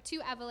time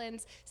to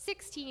Evelyn's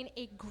 16,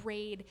 a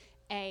grade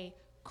A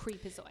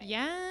creepazoid.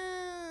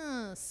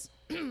 Yes.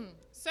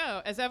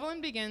 So, as Evelyn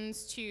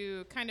begins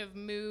to kind of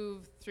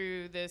move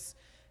through this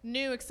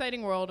new,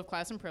 exciting world of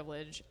class and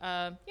privilege,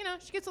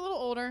 she gets a little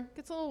older,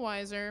 gets a little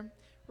wiser,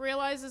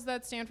 realizes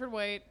that Stanford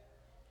White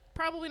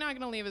probably not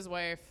going to leave his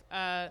wife.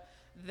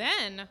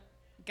 Then,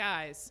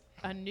 guys,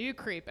 a new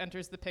creep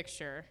enters the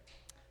picture.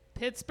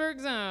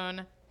 Pittsburgh's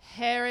own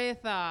Harry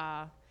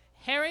Thaw.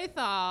 Harry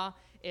Thaw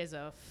is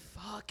a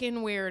fucking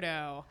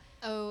weirdo.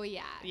 Oh,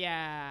 yeah.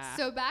 Yeah.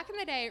 So back in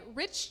the day,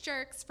 rich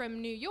jerks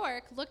from New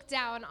York looked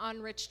down on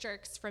rich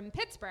jerks from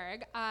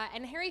Pittsburgh,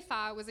 and Harry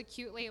Thaw was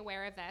acutely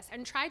aware of this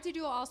and tried to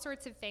do all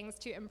sorts of things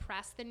to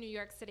impress the New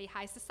York City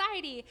high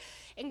society,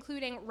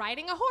 including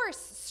riding a horse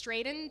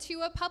straight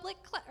into a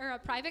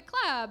private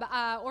club,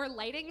 or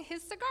lighting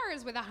his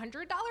cigars with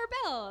 $100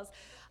 bills.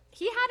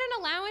 He had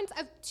an allowance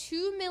of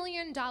 $2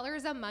 million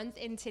a month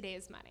in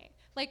today's money.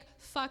 Like,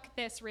 fuck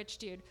this rich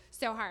dude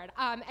so hard.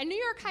 And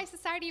New York high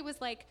society was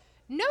like,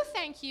 no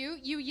thank you,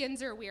 you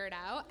Yinzer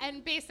weirdo,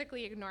 and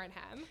basically ignored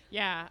him.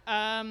 Yeah.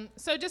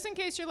 So just in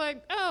case you're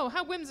like, oh,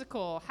 how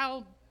whimsical,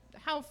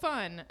 how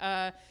fun.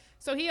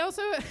 So he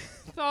also,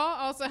 Thaw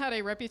also had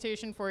a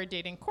reputation for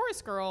dating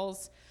chorus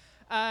girls,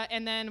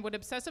 and then would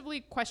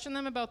obsessively question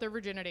them about their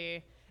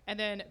virginity, and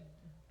then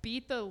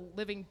beat the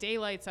living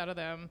daylights out of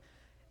them.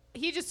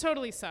 He just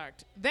totally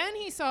sucked. Then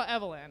he saw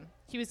Evelyn.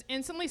 He was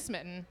instantly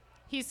smitten.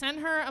 He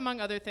sent her,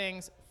 among other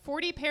things,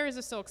 40 pairs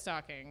of silk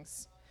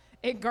stockings,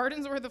 a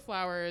garden's worth of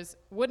flowers,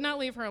 would not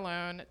leave her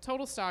alone,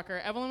 total stalker.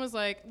 Evelyn was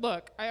like,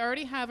 look, I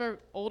already have an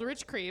old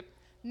rich creep.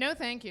 No,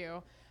 thank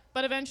you.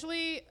 But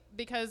eventually,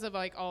 because of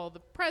like all the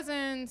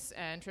presents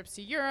and trips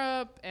to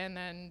Europe, and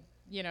then,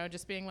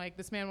 just being like,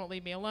 this man won't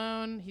leave me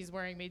alone. He's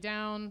wearing me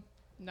down.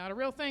 Not a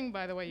real thing,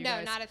 by the way, you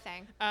guys. No, not a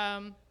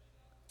thing.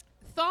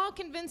 Thaw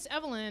convinced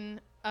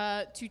Evelyn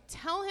to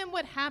tell him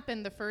what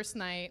happened the first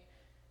night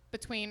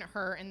between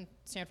her and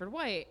Stanford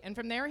White. And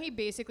from there, he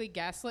basically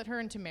gaslit her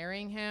into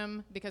marrying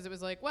him because it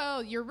was like,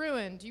 well, you're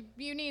ruined.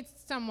 You need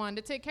someone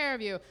to take care of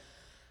you.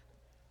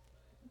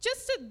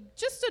 Just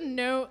a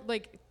note,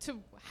 like, to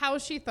how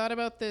she thought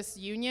about this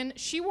union.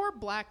 She wore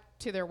black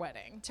to their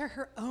wedding. To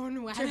her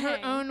own wedding. To her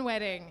own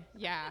wedding,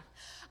 yeah.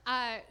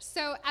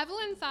 So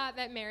Evelyn thought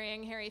that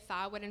marrying Harry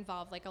Thaw would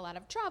involve like a lot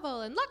of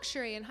travel and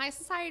luxury and high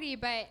society,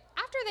 but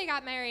after they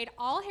got married,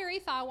 all Harry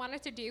Thaw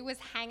wanted to do was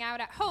hang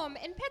out at home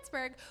in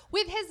Pittsburgh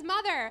with his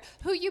mother,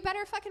 who you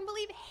better fucking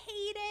believe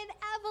hated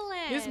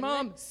Evelyn. His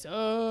mom sucked.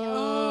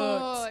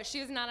 Oh,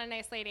 she was not a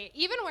nice lady.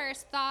 Even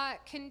worse, Thaw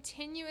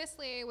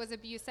continuously was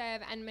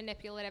abusive and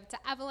manipulative to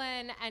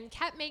Evelyn and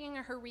kept making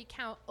her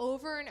recount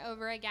over and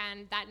over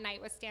again that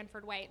night with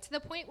Stanford White, to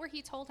the point where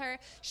he told her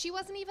she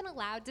wasn't even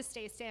allowed to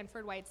say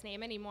Stanford White's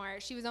name anymore.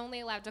 She was only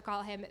allowed to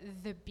call him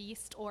the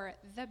Beast or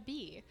the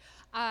Bee.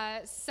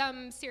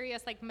 Some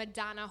serious like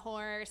Madonna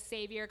whore,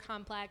 savior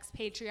complex,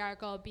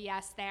 patriarchal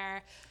BS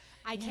there.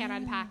 I can't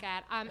unpack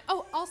it.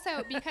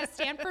 Also, because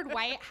Stanford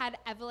White had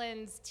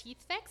Evelyn's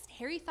teeth fixed,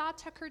 Harry Thaw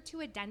took her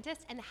to a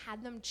dentist and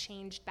had them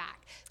changed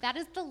back. That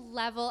is the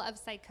level of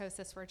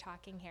psychosis we're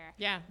talking here.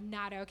 Yeah.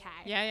 Not okay.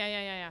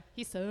 Yeah.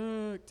 He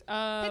sucked.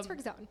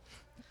 Pittsburgh Zone.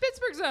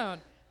 Pittsburgh Zone.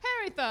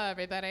 Harry Thaw,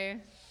 everybody.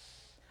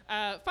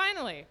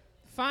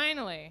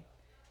 Finally,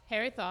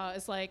 Harry Thaw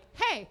is like,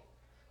 hey,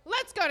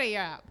 let's go to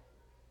Europe.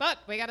 But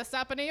we got to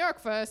stop in New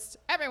York first.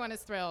 Everyone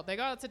is thrilled. They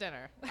go out to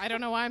dinner. I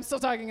don't know why I'm still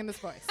talking in this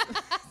voice.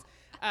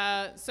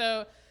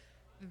 So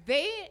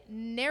they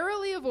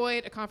narrowly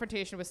avoid a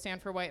confrontation with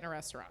Stanford White in a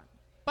restaurant.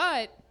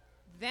 But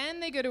then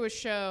they go to a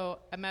show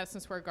at Madison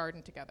Square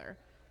Garden together,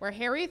 where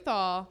Harry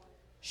Thaw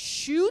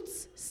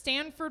shoots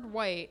Stanford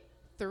White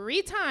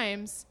 3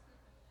 times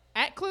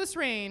at close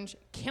range,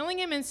 killing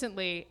him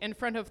instantly in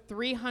front of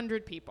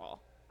 300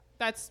 people.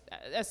 That's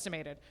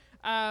estimated.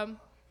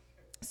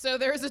 So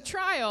there's a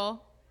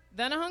trial,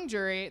 then a hung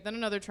jury, then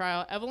another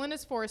trial. Evelyn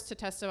is forced to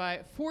testify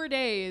 4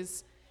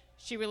 days.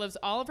 She relives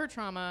all of her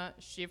trauma.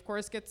 She, of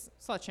course, gets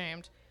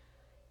slut-shamed.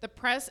 The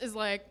press is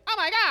like, oh,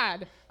 my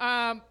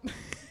God.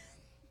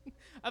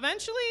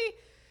 Eventually,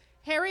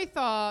 Harry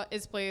Thaw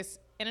is placed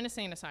in an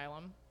insane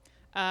asylum.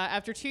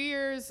 After 2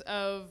 years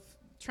of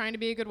trying to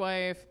be a good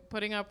wife,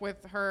 putting up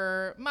with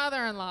her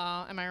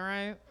mother-in-law, am I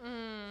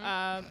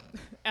right?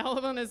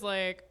 Evelyn is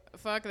like,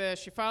 fuck this.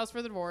 She files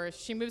for the divorce.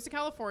 She moves to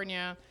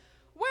California,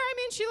 where, I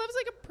mean, she lives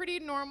like a pretty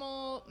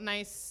normal,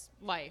 nice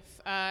life.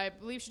 I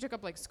believe she took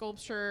up like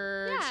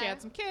sculpture. Yeah. She had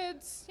some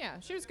kids. Yeah,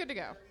 she was good to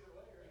go.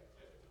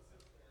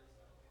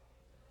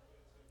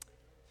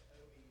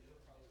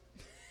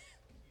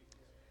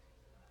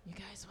 You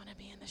guys want to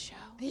be in the show?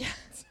 Yeah.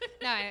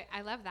 No,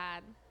 I love that.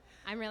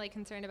 I'm really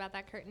concerned about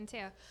that curtain,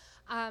 too.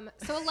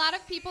 So a lot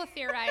of people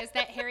theorize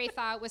that Harry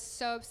Thaw was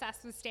so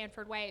obsessed with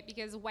Stanford White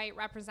because White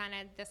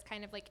represented this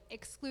kind of like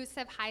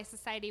exclusive high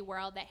society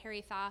world that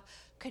Harry Thaw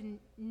could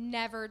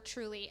never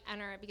truly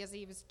enter because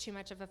he was too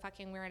much of a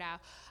fucking weirdo.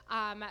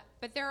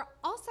 But there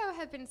also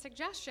have been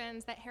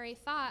suggestions that Harry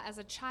Thaw as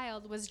a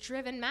child was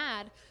driven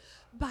mad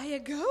by a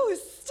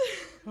ghost.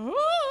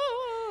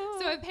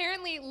 So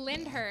apparently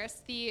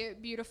Lyndhurst, the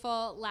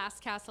beautiful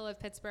last castle of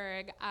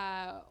Pittsburgh,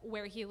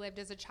 where he lived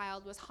as a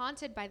child, was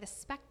haunted by the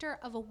specter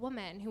of a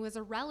woman who was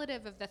a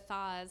relative of the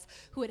Thaws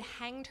who had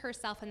hanged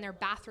herself in their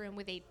bathroom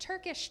with a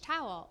Turkish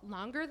towel,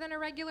 longer than a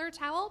regular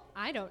towel.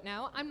 I don't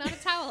know. I'm not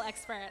a towel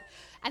expert.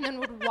 And then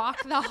would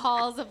walk the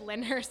halls of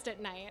Lyndhurst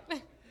at night.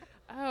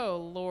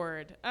 Oh,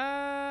 Lord.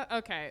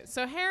 Okay,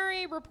 so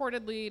Harry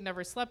reportedly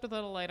never slept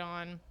without a light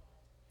on.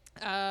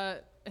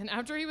 And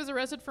after he was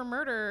arrested for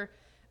murder,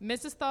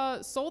 Mrs.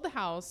 Thaw sold the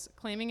house,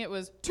 claiming it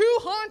was too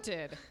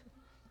haunted.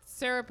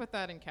 Sarah put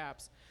that in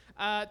caps.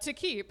 To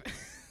keep.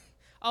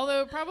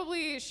 Although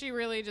probably she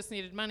really just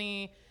needed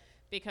money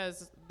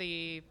because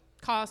the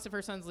cost of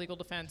her son's legal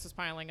defense was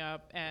piling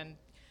up. And,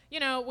 you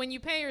know, when you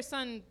pay your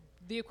son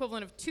the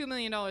equivalent of $2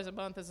 million a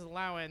month as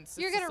allowance,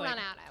 You're going to run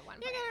out at one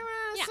point. You're going to run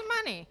out of some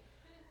money.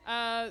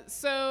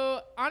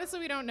 So honestly,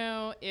 we don't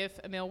know if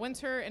Emil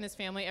Winter and his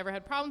family ever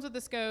had problems with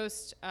this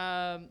ghost,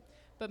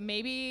 but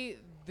maybe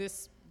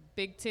this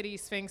big titty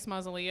Sphinx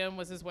mausoleum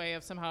was his way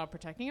of somehow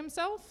protecting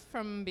himself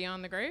from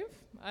beyond the grave.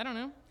 I don't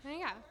know. There you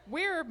go.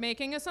 We're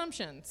making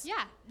assumptions.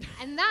 Yeah,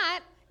 and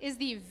that is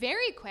the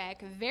very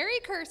quick, very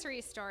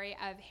cursory story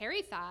of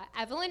Harry Thaw,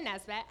 Evelyn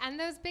Nesbit, and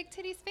those big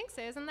titty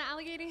sphinxes in the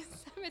Allegheny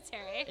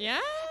Cemetery. Yeah.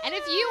 And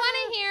if you want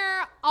to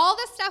hear all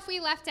the stuff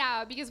we left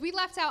out, because we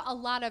left out a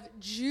lot of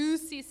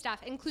juicy stuff,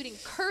 including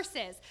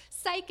curses,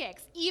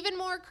 psychics, even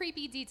more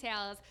creepy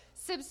details,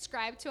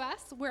 subscribe to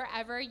us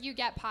wherever you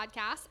get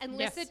podcasts and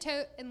Yes.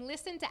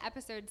 listen to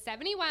episode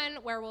 71,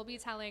 where we'll be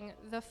telling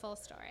the full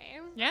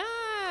story.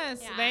 Yes.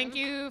 Yeah. Thank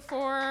you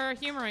for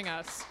humoring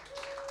us.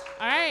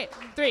 All right.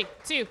 3,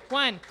 2,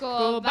 1.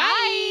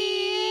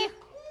 Goodbye.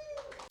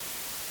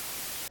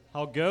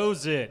 How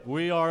goes it?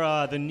 We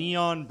are the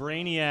Neon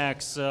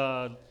Brainiacs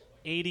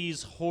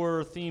 80s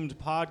horror-themed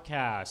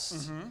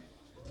podcast.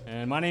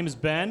 And my name is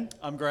Ben.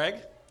 I'm Greg.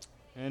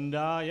 And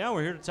yeah,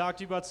 we're here to talk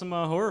to you about some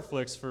horror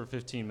flicks for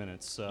 15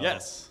 minutes. So,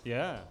 Yes.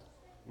 Yeah.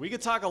 We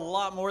could talk a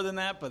lot more than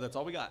that, but that's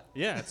all we got.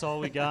 Yeah, that's all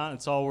we got.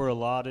 It's all we're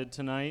allotted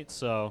tonight.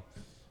 So,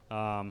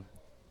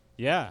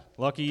 yeah,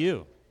 lucky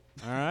you.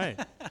 All right.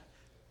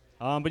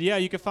 But yeah,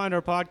 you can find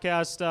our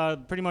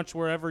podcast pretty much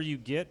wherever you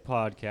get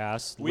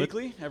podcasts.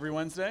 Weekly, every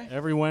Wednesday.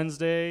 Every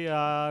Wednesday,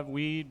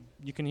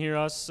 you can hear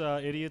us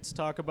idiots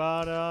talk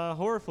about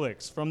horror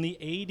flicks from the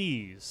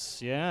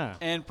 80s. Yeah.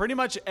 And pretty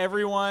much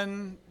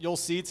everyone you'll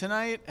see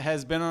tonight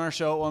has been on our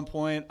show at one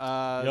point.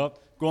 Yep.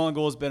 Ghoul and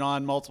Ghoul's been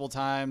on multiple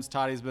times.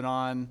 Toddy's been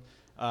on.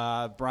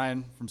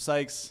 Brian from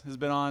Sykes has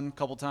been on a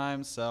couple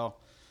times. So,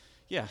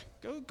 yeah,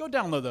 go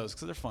download those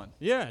because they're fun.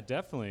 Yeah,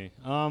 definitely.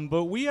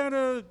 But we had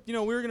we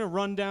were gonna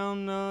run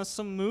down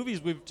some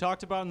movies we've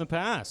talked about in the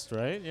past,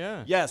 right?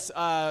 Yeah. Yes.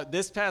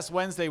 This past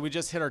Wednesday, we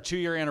just hit our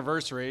 2-year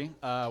anniversary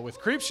with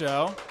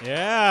Creepshow.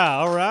 Yeah.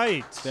 All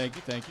right. Thank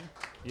you.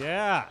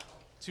 Yeah.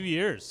 2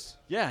 years.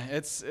 Yeah,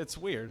 it's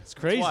weird. It's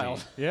crazy.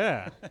 wild.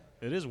 Yeah.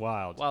 It is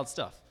wild. Wild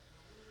stuff.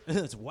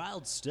 It's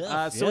wild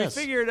stuff. So we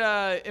figured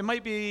it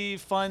might be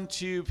fun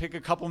to pick a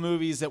couple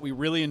movies that we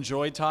really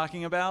enjoyed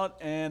talking about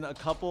and a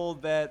couple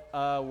that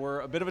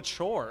were a bit of a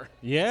chore.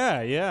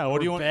 Yeah. What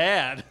do you want?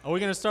 Bad. Are we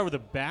gonna start with the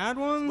bad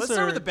ones? Let's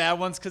start with the bad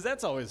ones because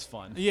that's always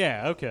fun.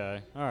 Yeah. Okay.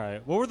 All right.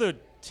 What were the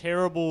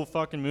terrible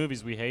fucking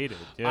movies we hated?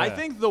 Yeah. I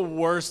think the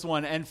worst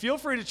one, and feel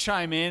free to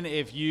chime in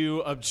if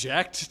you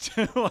object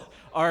to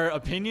our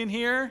opinion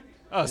here.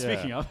 Oh,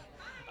 speaking of.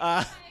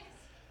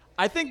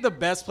 I think the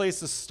best place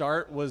to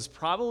start was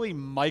probably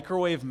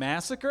Microwave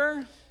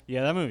Massacre.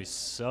 Yeah, that movie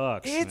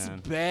sucks. It's man.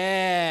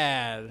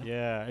 bad.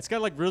 Yeah, it's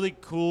got like really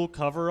cool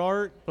cover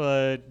art,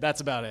 but That's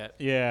about it.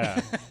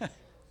 yeah,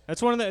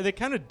 that's one of they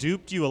kind of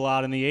duped you a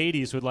lot in the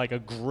 '80s with like a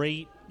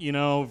great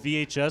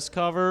VHS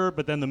cover,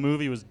 but then the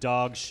movie was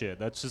dog shit.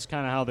 That's just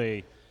kind of how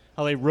they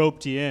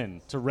roped you in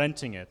to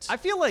renting it. I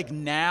feel like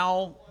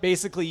now,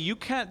 basically,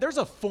 there's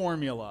a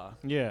formula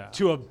Yeah.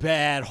 to a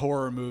bad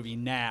horror movie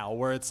now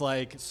where it's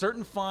like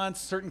certain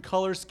fonts, certain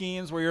color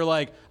schemes where you're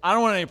like, I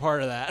don't want any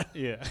part of that.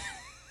 Yeah.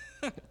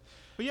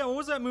 But yeah, what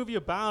was that movie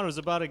about? It was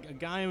about a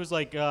guy who was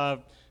like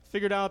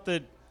figured out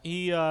that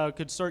he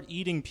could start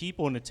eating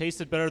people and it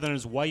tasted better than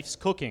his wife's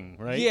cooking,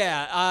 right?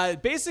 Yeah,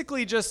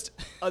 basically just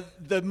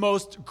the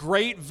most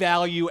great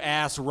value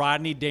ass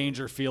Rodney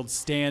Dangerfield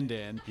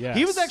stand-in. Yes.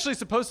 He was actually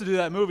supposed to do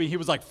that movie. He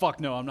was like, fuck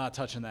no, I'm not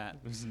touching that.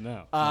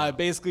 No.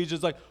 Basically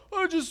just like,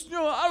 I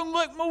don't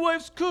like my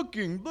wife's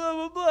cooking, blah,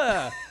 blah,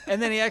 blah.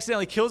 And then he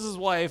accidentally kills his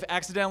wife,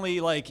 accidentally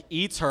like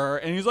eats her,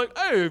 and he's like,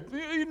 hey,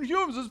 eating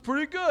humans is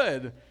pretty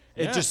good.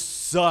 It Yeah.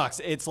 just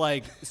sucks. It's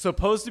like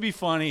supposed to be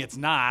funny. It's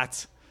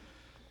not.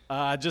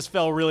 Just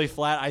fell really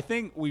flat. I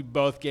think we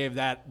both gave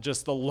that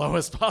just the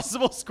lowest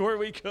possible score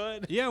we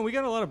could. Yeah, we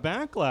got a lot of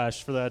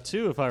backlash for that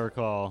too, if I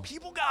recall.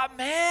 People got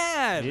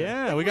mad.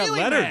 Yeah, Like, we got really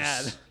letters.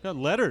 mad. Got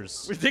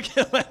letters. We did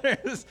get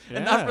letters,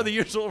 and not Yeah. for the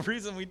usual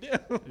reason we do.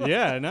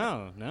 Yeah,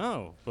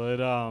 no. But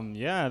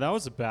yeah, that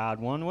was a bad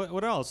one.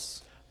 What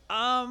else?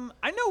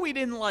 I know we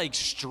didn't like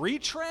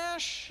Street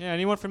Trash. Yeah,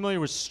 anyone familiar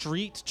with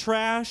Street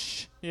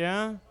Trash?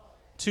 Yeah?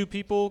 2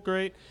 people,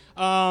 great.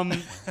 This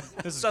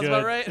is Sounds good.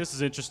 about right. This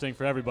is interesting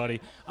for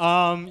everybody.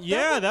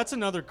 Yeah, that's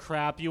another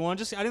crappy one.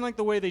 Just I didn't like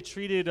the way they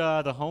treated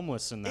the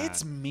homeless in that.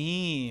 It's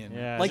mean.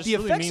 Yeah, like just the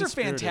really effects are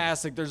mean-spirited.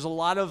 fantastic. There's a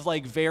lot of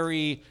like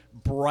very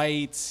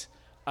bright,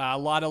 a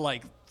lot of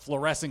like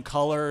fluorescent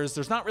colors.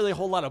 There's not really a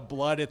whole lot of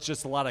blood. It's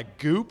just a lot of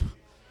goop.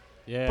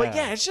 yeah. But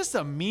yeah, it's just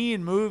a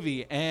mean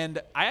movie. And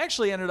I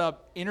actually ended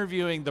up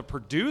interviewing the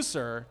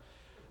producer,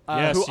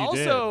 Yes, who you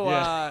did. also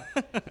Yeah.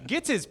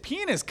 gets his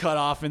penis cut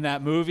off in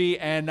that movie.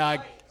 And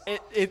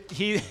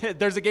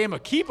there's a game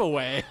of keep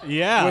away.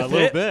 Yeah, with a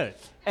little it. bit.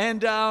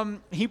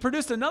 And he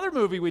produced another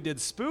movie we did,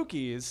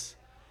 Spookies.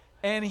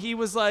 And he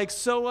was like,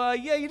 so,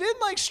 yeah, you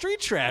didn't like Street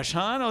Trash,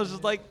 huh? And I was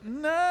just like,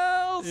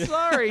 no,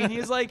 sorry. And he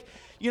was like,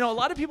 a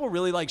lot of people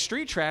really like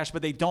Street Trash,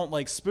 but they don't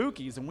like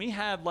Spookies. And we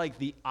had, like,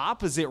 the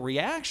opposite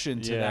reaction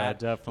to Yeah, that.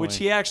 definitely. Which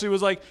he actually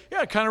was like, yeah,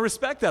 I kind of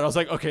respect that. I was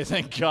like, okay,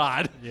 thank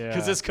God. Yeah.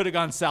 Because this could have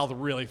gone south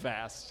really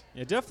fast.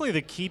 Yeah, definitely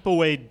the keep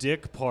away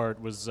dick part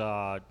was,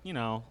 a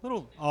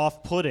little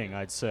off-putting,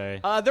 I'd say.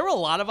 There were a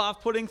lot of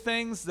off-putting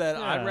things that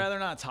Yeah. I'd rather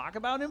not talk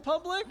about in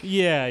public.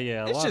 Yeah,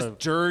 a It's lot just of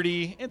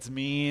dirty. It's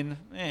mean.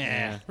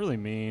 yeah, really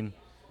mean.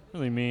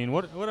 Really mean.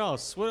 What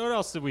else? What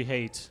else did we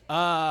hate?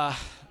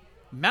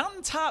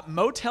 Mountaintop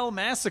Motel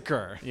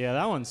Massacre. Yeah,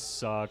 that one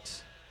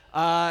sucked.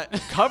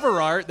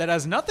 Cover art that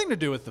has nothing to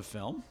do with the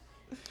film.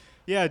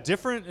 Yeah,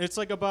 different. It's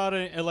like about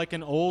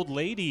an old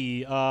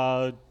lady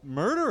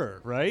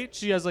murderer, right?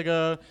 She has like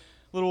a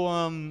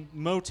little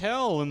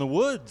motel in the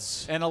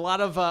woods. And a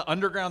lot of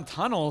underground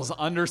tunnels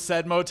under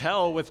said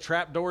motel with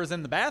trapdoors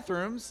in the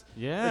bathrooms.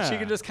 Yeah. That she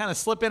can just kind of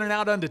slip in and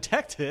out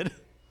undetected.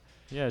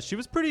 Yeah, she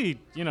was pretty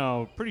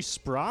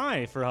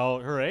spry for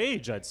her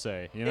age, I'd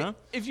say,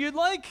 If you'd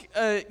like,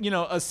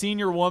 a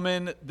senior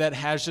woman that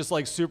has just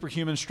like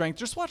superhuman strength,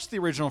 just watch the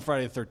original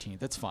Friday the 13th.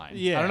 That's fine.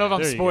 Yeah, I don't know if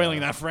I'm there you spoiling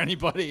go. that for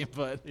anybody,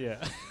 but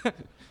Yeah.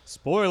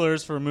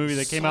 Spoilers for a movie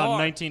that came out in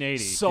 1980.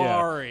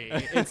 Sorry.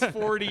 It's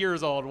 40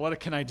 years old. What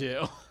can I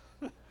do?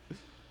 Yeah.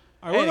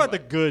 All right, what about the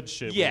good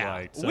shit we Yeah,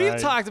 liked? we've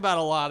talked about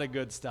a lot of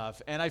good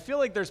stuff, and I feel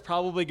like there's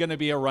probably going to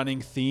be a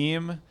running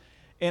theme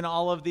in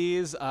all of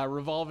these,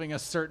 revolving a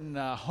certain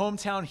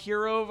hometown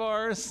hero of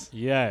ours.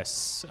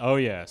 Yes. Oh,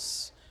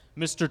 yes.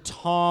 Mr.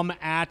 Tom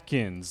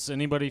Atkins.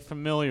 Anybody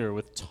familiar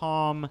with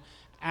Tom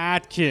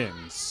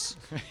Atkins?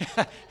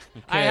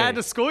 I had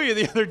to school you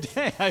the other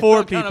day. I 4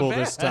 felt kinda people bad.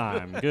 this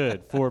time.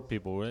 Good. 4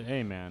 people.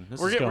 Hey, man.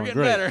 This We're is going getting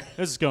great. better.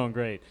 This is going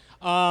great.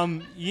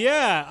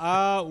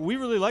 We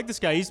really like this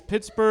guy. He's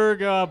Pittsburgh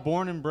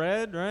born and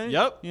bred, right?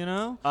 Yep. You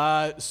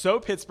know? So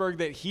Pittsburgh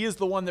that he is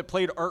the one that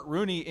played Art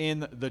Rooney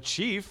in The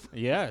Chief,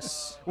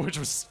 Yes. which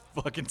was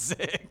fucking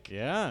sick.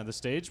 Yeah, the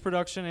stage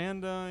production,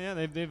 and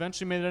they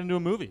eventually made it into a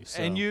movie.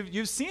 So. And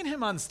you've seen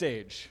him on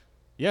stage.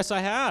 Yes, I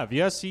have.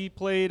 Yes, he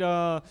played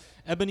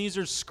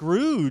Ebenezer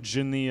Scrooge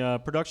in the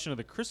production of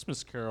The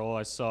Christmas Carol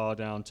I saw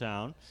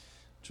downtown,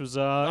 which was it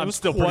was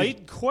still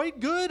quite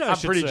good. I'm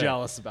should pretty say.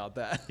 jealous about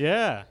that.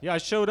 Yeah. I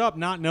showed up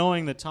not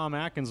knowing that Tom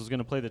Atkins was going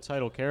to play the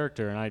title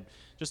character, and I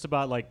just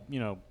about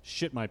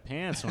shit my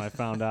pants when I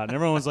found out. And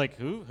everyone was like,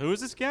 "Who is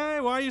this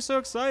guy? Why are you so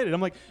excited?"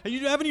 I'm like,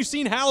 "Haven't you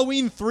seen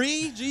Halloween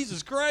 3?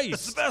 Jesus Christ,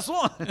 It's the best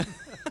one.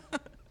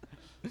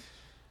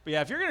 But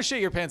yeah, if you're gonna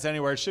shit your pants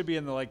anywhere, it should be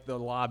in the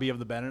lobby of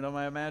the Benedum,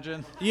 I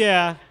imagine.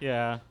 Yeah.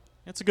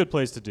 It's a good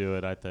place to do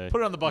it, I think.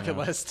 Put it on the bucket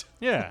Yeah. list.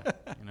 Yeah,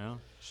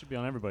 should be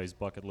on everybody's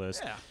bucket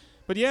list. Yeah.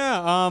 But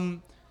yeah,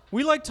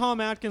 we like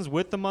Tom Atkins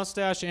with the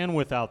mustache and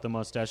without the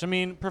mustache. I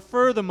mean,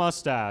 prefer the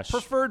mustache.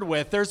 Preferred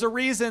with. There's a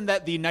reason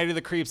that the Night of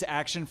the Creeps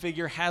action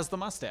figure has the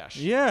mustache.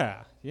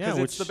 Yeah, Because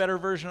which it's the better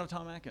version of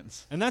Tom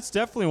Atkins. and that's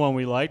definitely one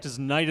we liked. Is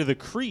Night of the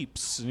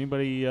Creeps.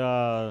 Anybody?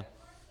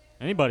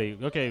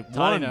 Okay, Toddy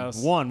one. knows.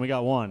 One. We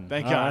got one.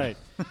 Thank All God.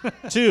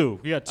 right. 2.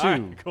 We got 2. All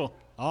right, cool.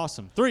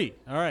 Awesome. 3.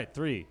 All right,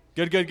 3.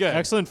 Good.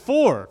 Excellent.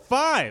 4.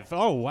 5.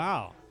 Oh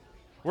wow.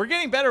 We're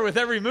getting better with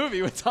every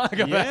movie we talk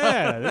about.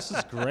 Yeah, this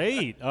is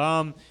great.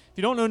 If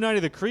you don't know Night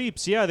of the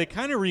Creeps, they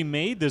kind of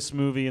remade this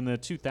movie in the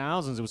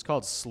 2000s. It was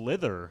called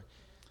Slither.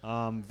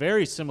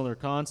 Very similar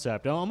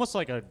concept, almost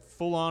like a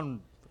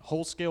full-on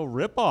whole-scale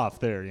rip-off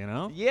there, you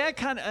know? Yeah,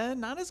 kind of.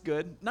 Not as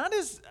good. Not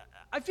as.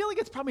 I feel like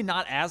it's probably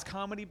not as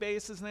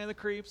comedy-based as Night of the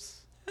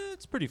Creeps.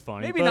 It's pretty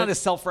funny. Maybe but- not as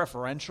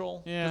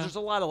self-referential. Yeah. Because there's a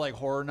lot of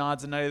horror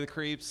nods in Night of the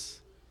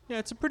Creeps. Yeah,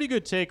 it's a pretty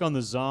good take on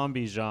the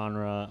zombie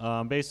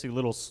genre. Basically,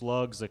 little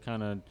slugs that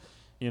kind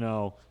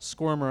of,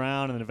 squirm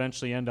around and then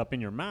eventually end up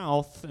in your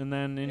mouth and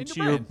then into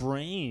your your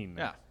brain.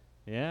 Yeah.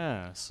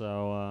 Yeah,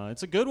 so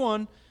it's a good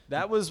one.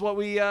 That was what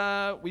we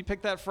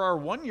picked that for our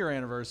 1-year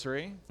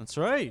anniversary. That's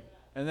right.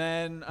 And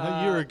then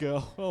A year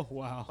ago. Oh,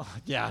 wow.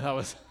 Yeah, that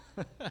was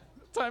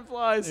time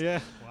flies. Yeah.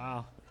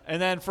 Wow. And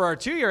then for our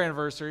 2-year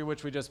anniversary,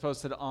 which we just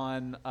posted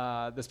on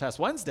this past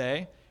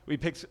Wednesday, we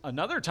picked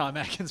another Tom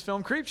Atkins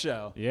film,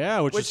 Creepshow.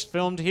 Yeah, which is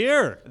filmed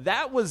here.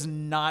 That was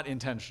not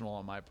intentional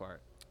on my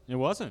part. It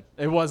wasn't.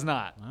 It was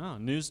not. Oh,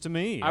 news to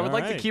me. I would All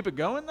like to right. keep it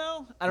going,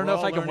 though. I don't We're know if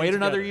all I can learning wait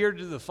another together. year to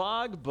do the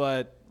fog,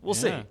 but we'll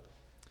see. Yeah.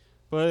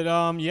 But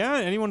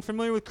anyone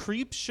familiar with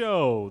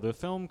Creepshow, the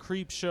film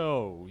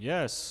Creepshow?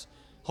 Yes.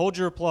 Hold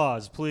your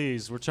applause,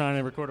 please. We're trying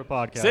to record a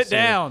podcast. Sit here.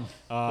 down.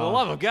 For the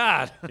love of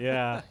God.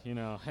 Yeah,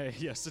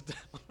 hey, sit down.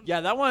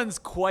 Yeah, that one's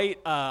quite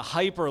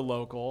hyper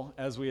local,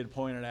 as we had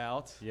pointed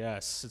out.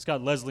 Yes, it's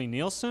got Leslie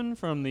Nielsen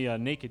from the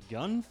Naked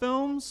Gun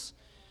films.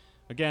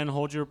 Again,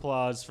 hold your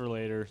applause for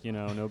later.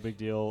 No big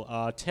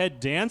deal. Ted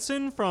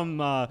Danson from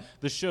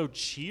the show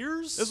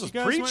Cheers. This was You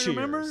guys might pre-Cheers.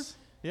 remember?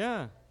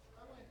 Yeah.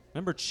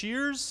 Remember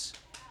Cheers?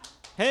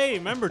 Hey,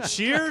 remember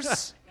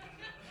Cheers?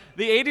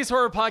 The 80s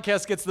horror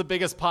podcast gets the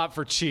biggest pop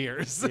for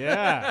Cheers.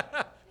 Yeah.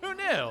 Who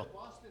knew?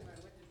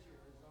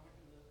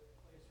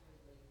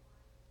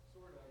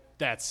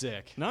 That's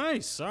sick.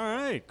 Nice. All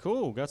right.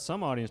 Cool. Got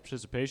some audience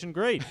participation.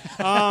 Great.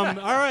 All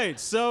right.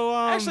 So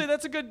Actually,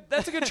 that's a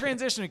good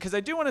transition because I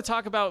do want to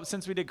talk about,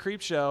 since we did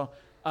Creepshow,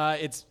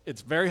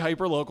 it's very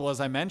hyper local,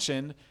 as I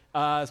mentioned.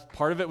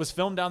 Part of it was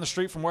filmed down the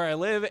street from where I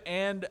live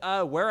and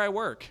where I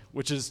work,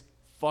 which is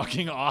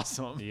fucking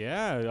awesome.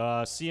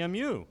 yeah,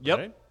 CMU. Yep.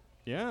 Right?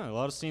 Yeah, a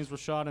lot of scenes were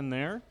shot in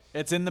there.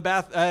 It's in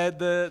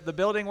the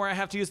building where I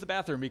have to use the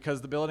bathroom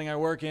because the building I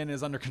work in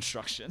is under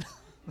construction.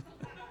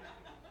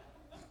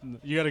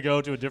 You got to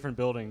go to a different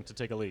building to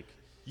take a leak.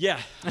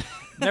 Yeah.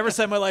 Never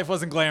said my life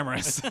wasn't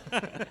glamorous.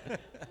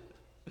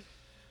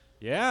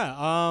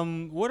 Yeah.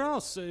 What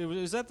else?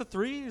 Is that the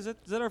 3? Is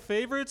that our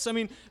favorites? I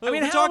mean,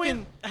 we're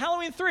Halloween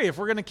 3, if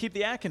we're going to keep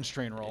the Atkins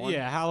train rolling.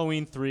 Yeah,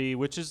 Halloween 3,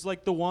 which is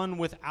like the one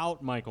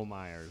without Michael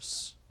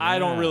Myers. I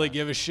don't Yeah. really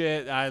give a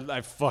shit. I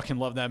fucking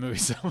love that movie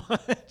so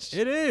much.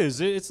 It is.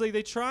 It's like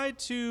they tried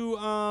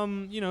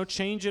to,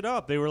 change it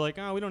up. They were like,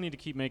 oh, we don't need to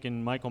keep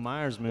making Michael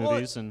Myers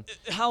movies. And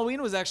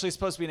Halloween was actually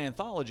supposed to be an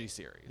anthology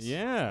series.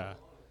 yeah.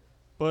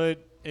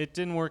 But it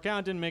didn't work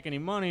out, didn't make any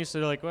money. So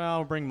they're like, well,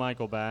 we'll bring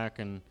Michael back.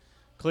 And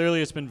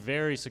clearly it's been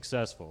very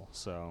successful.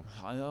 So,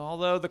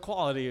 Although the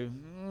quality,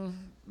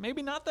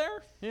 maybe not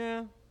there.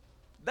 yeah.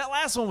 That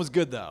last one was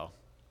good, though.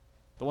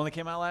 The one that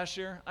came out last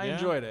year? I Yeah.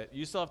 enjoyed it.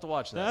 You still have to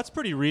watch that. That's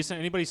pretty recent.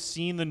 Anybody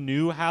seen the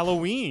new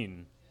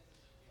Halloween?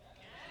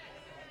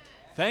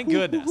 Thank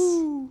goodness.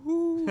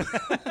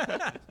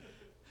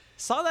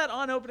 Saw that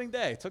on opening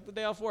day. Took the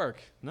day off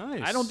work.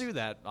 Nice. I don't do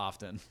that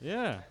often.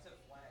 Yeah.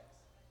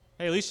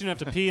 Hey, at least you didn't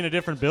have to pee in a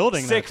different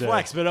building. Sick that day.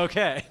 flex, but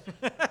okay.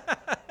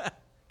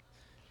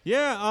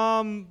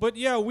 Yeah, but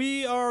yeah,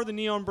 we are the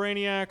Neon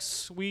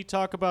Brainiacs. We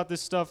talk about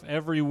this stuff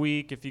every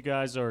week. If you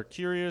guys are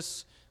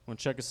curious, want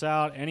to check us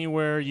out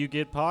anywhere you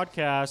get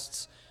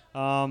podcasts.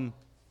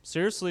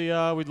 Seriously,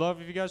 we'd love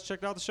if you guys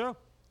checked out the show.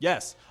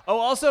 Yes. Oh,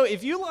 also,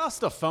 if you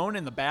lost a phone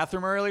in the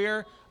bathroom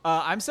earlier,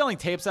 I'm selling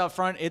tapes out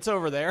front. It's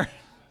over there.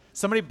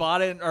 Somebody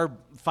bought it or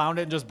found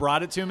it and just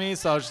brought it to me.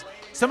 So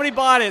somebody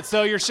bought it,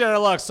 so you're shit out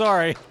of luck.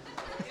 Sorry.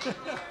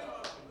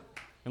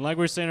 And like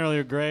we were saying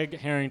earlier, Greg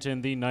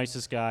Harrington, the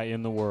nicest guy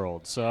in the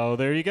world. So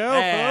there you go,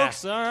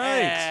 folks. All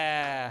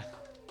right.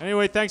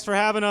 Anyway, thanks for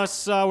having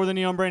us. We're the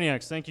Neon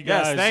Brainiacs. Thank you,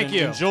 guys. Yes, thank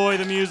you. Enjoy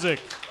the music.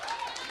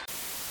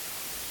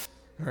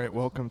 All right,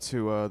 welcome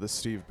to the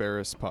Steve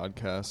Barris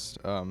podcast.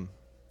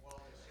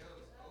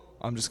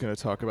 I'm just going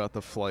to talk about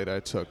the flight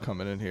I took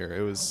coming in here.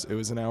 It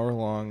was an hour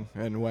long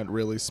and went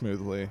really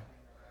smoothly.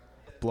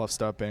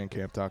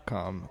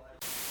 Bluffs.bandcamp.com.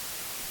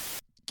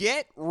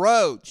 Get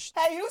roached.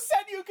 Hey, who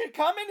said you could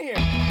come in here?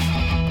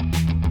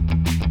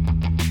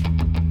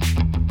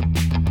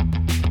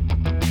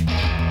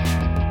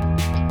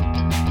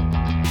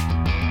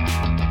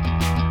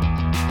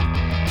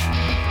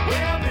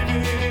 Well, I'm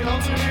living in an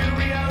alternate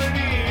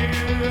reality.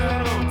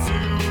 I don't do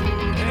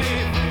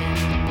anything.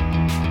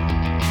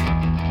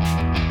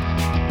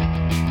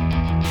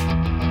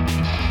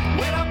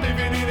 When I'm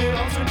living in an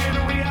alternate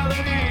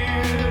reality,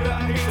 I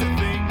hate to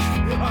think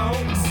I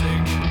won't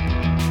sing.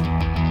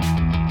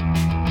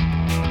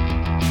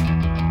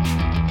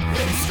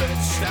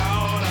 Stretched out.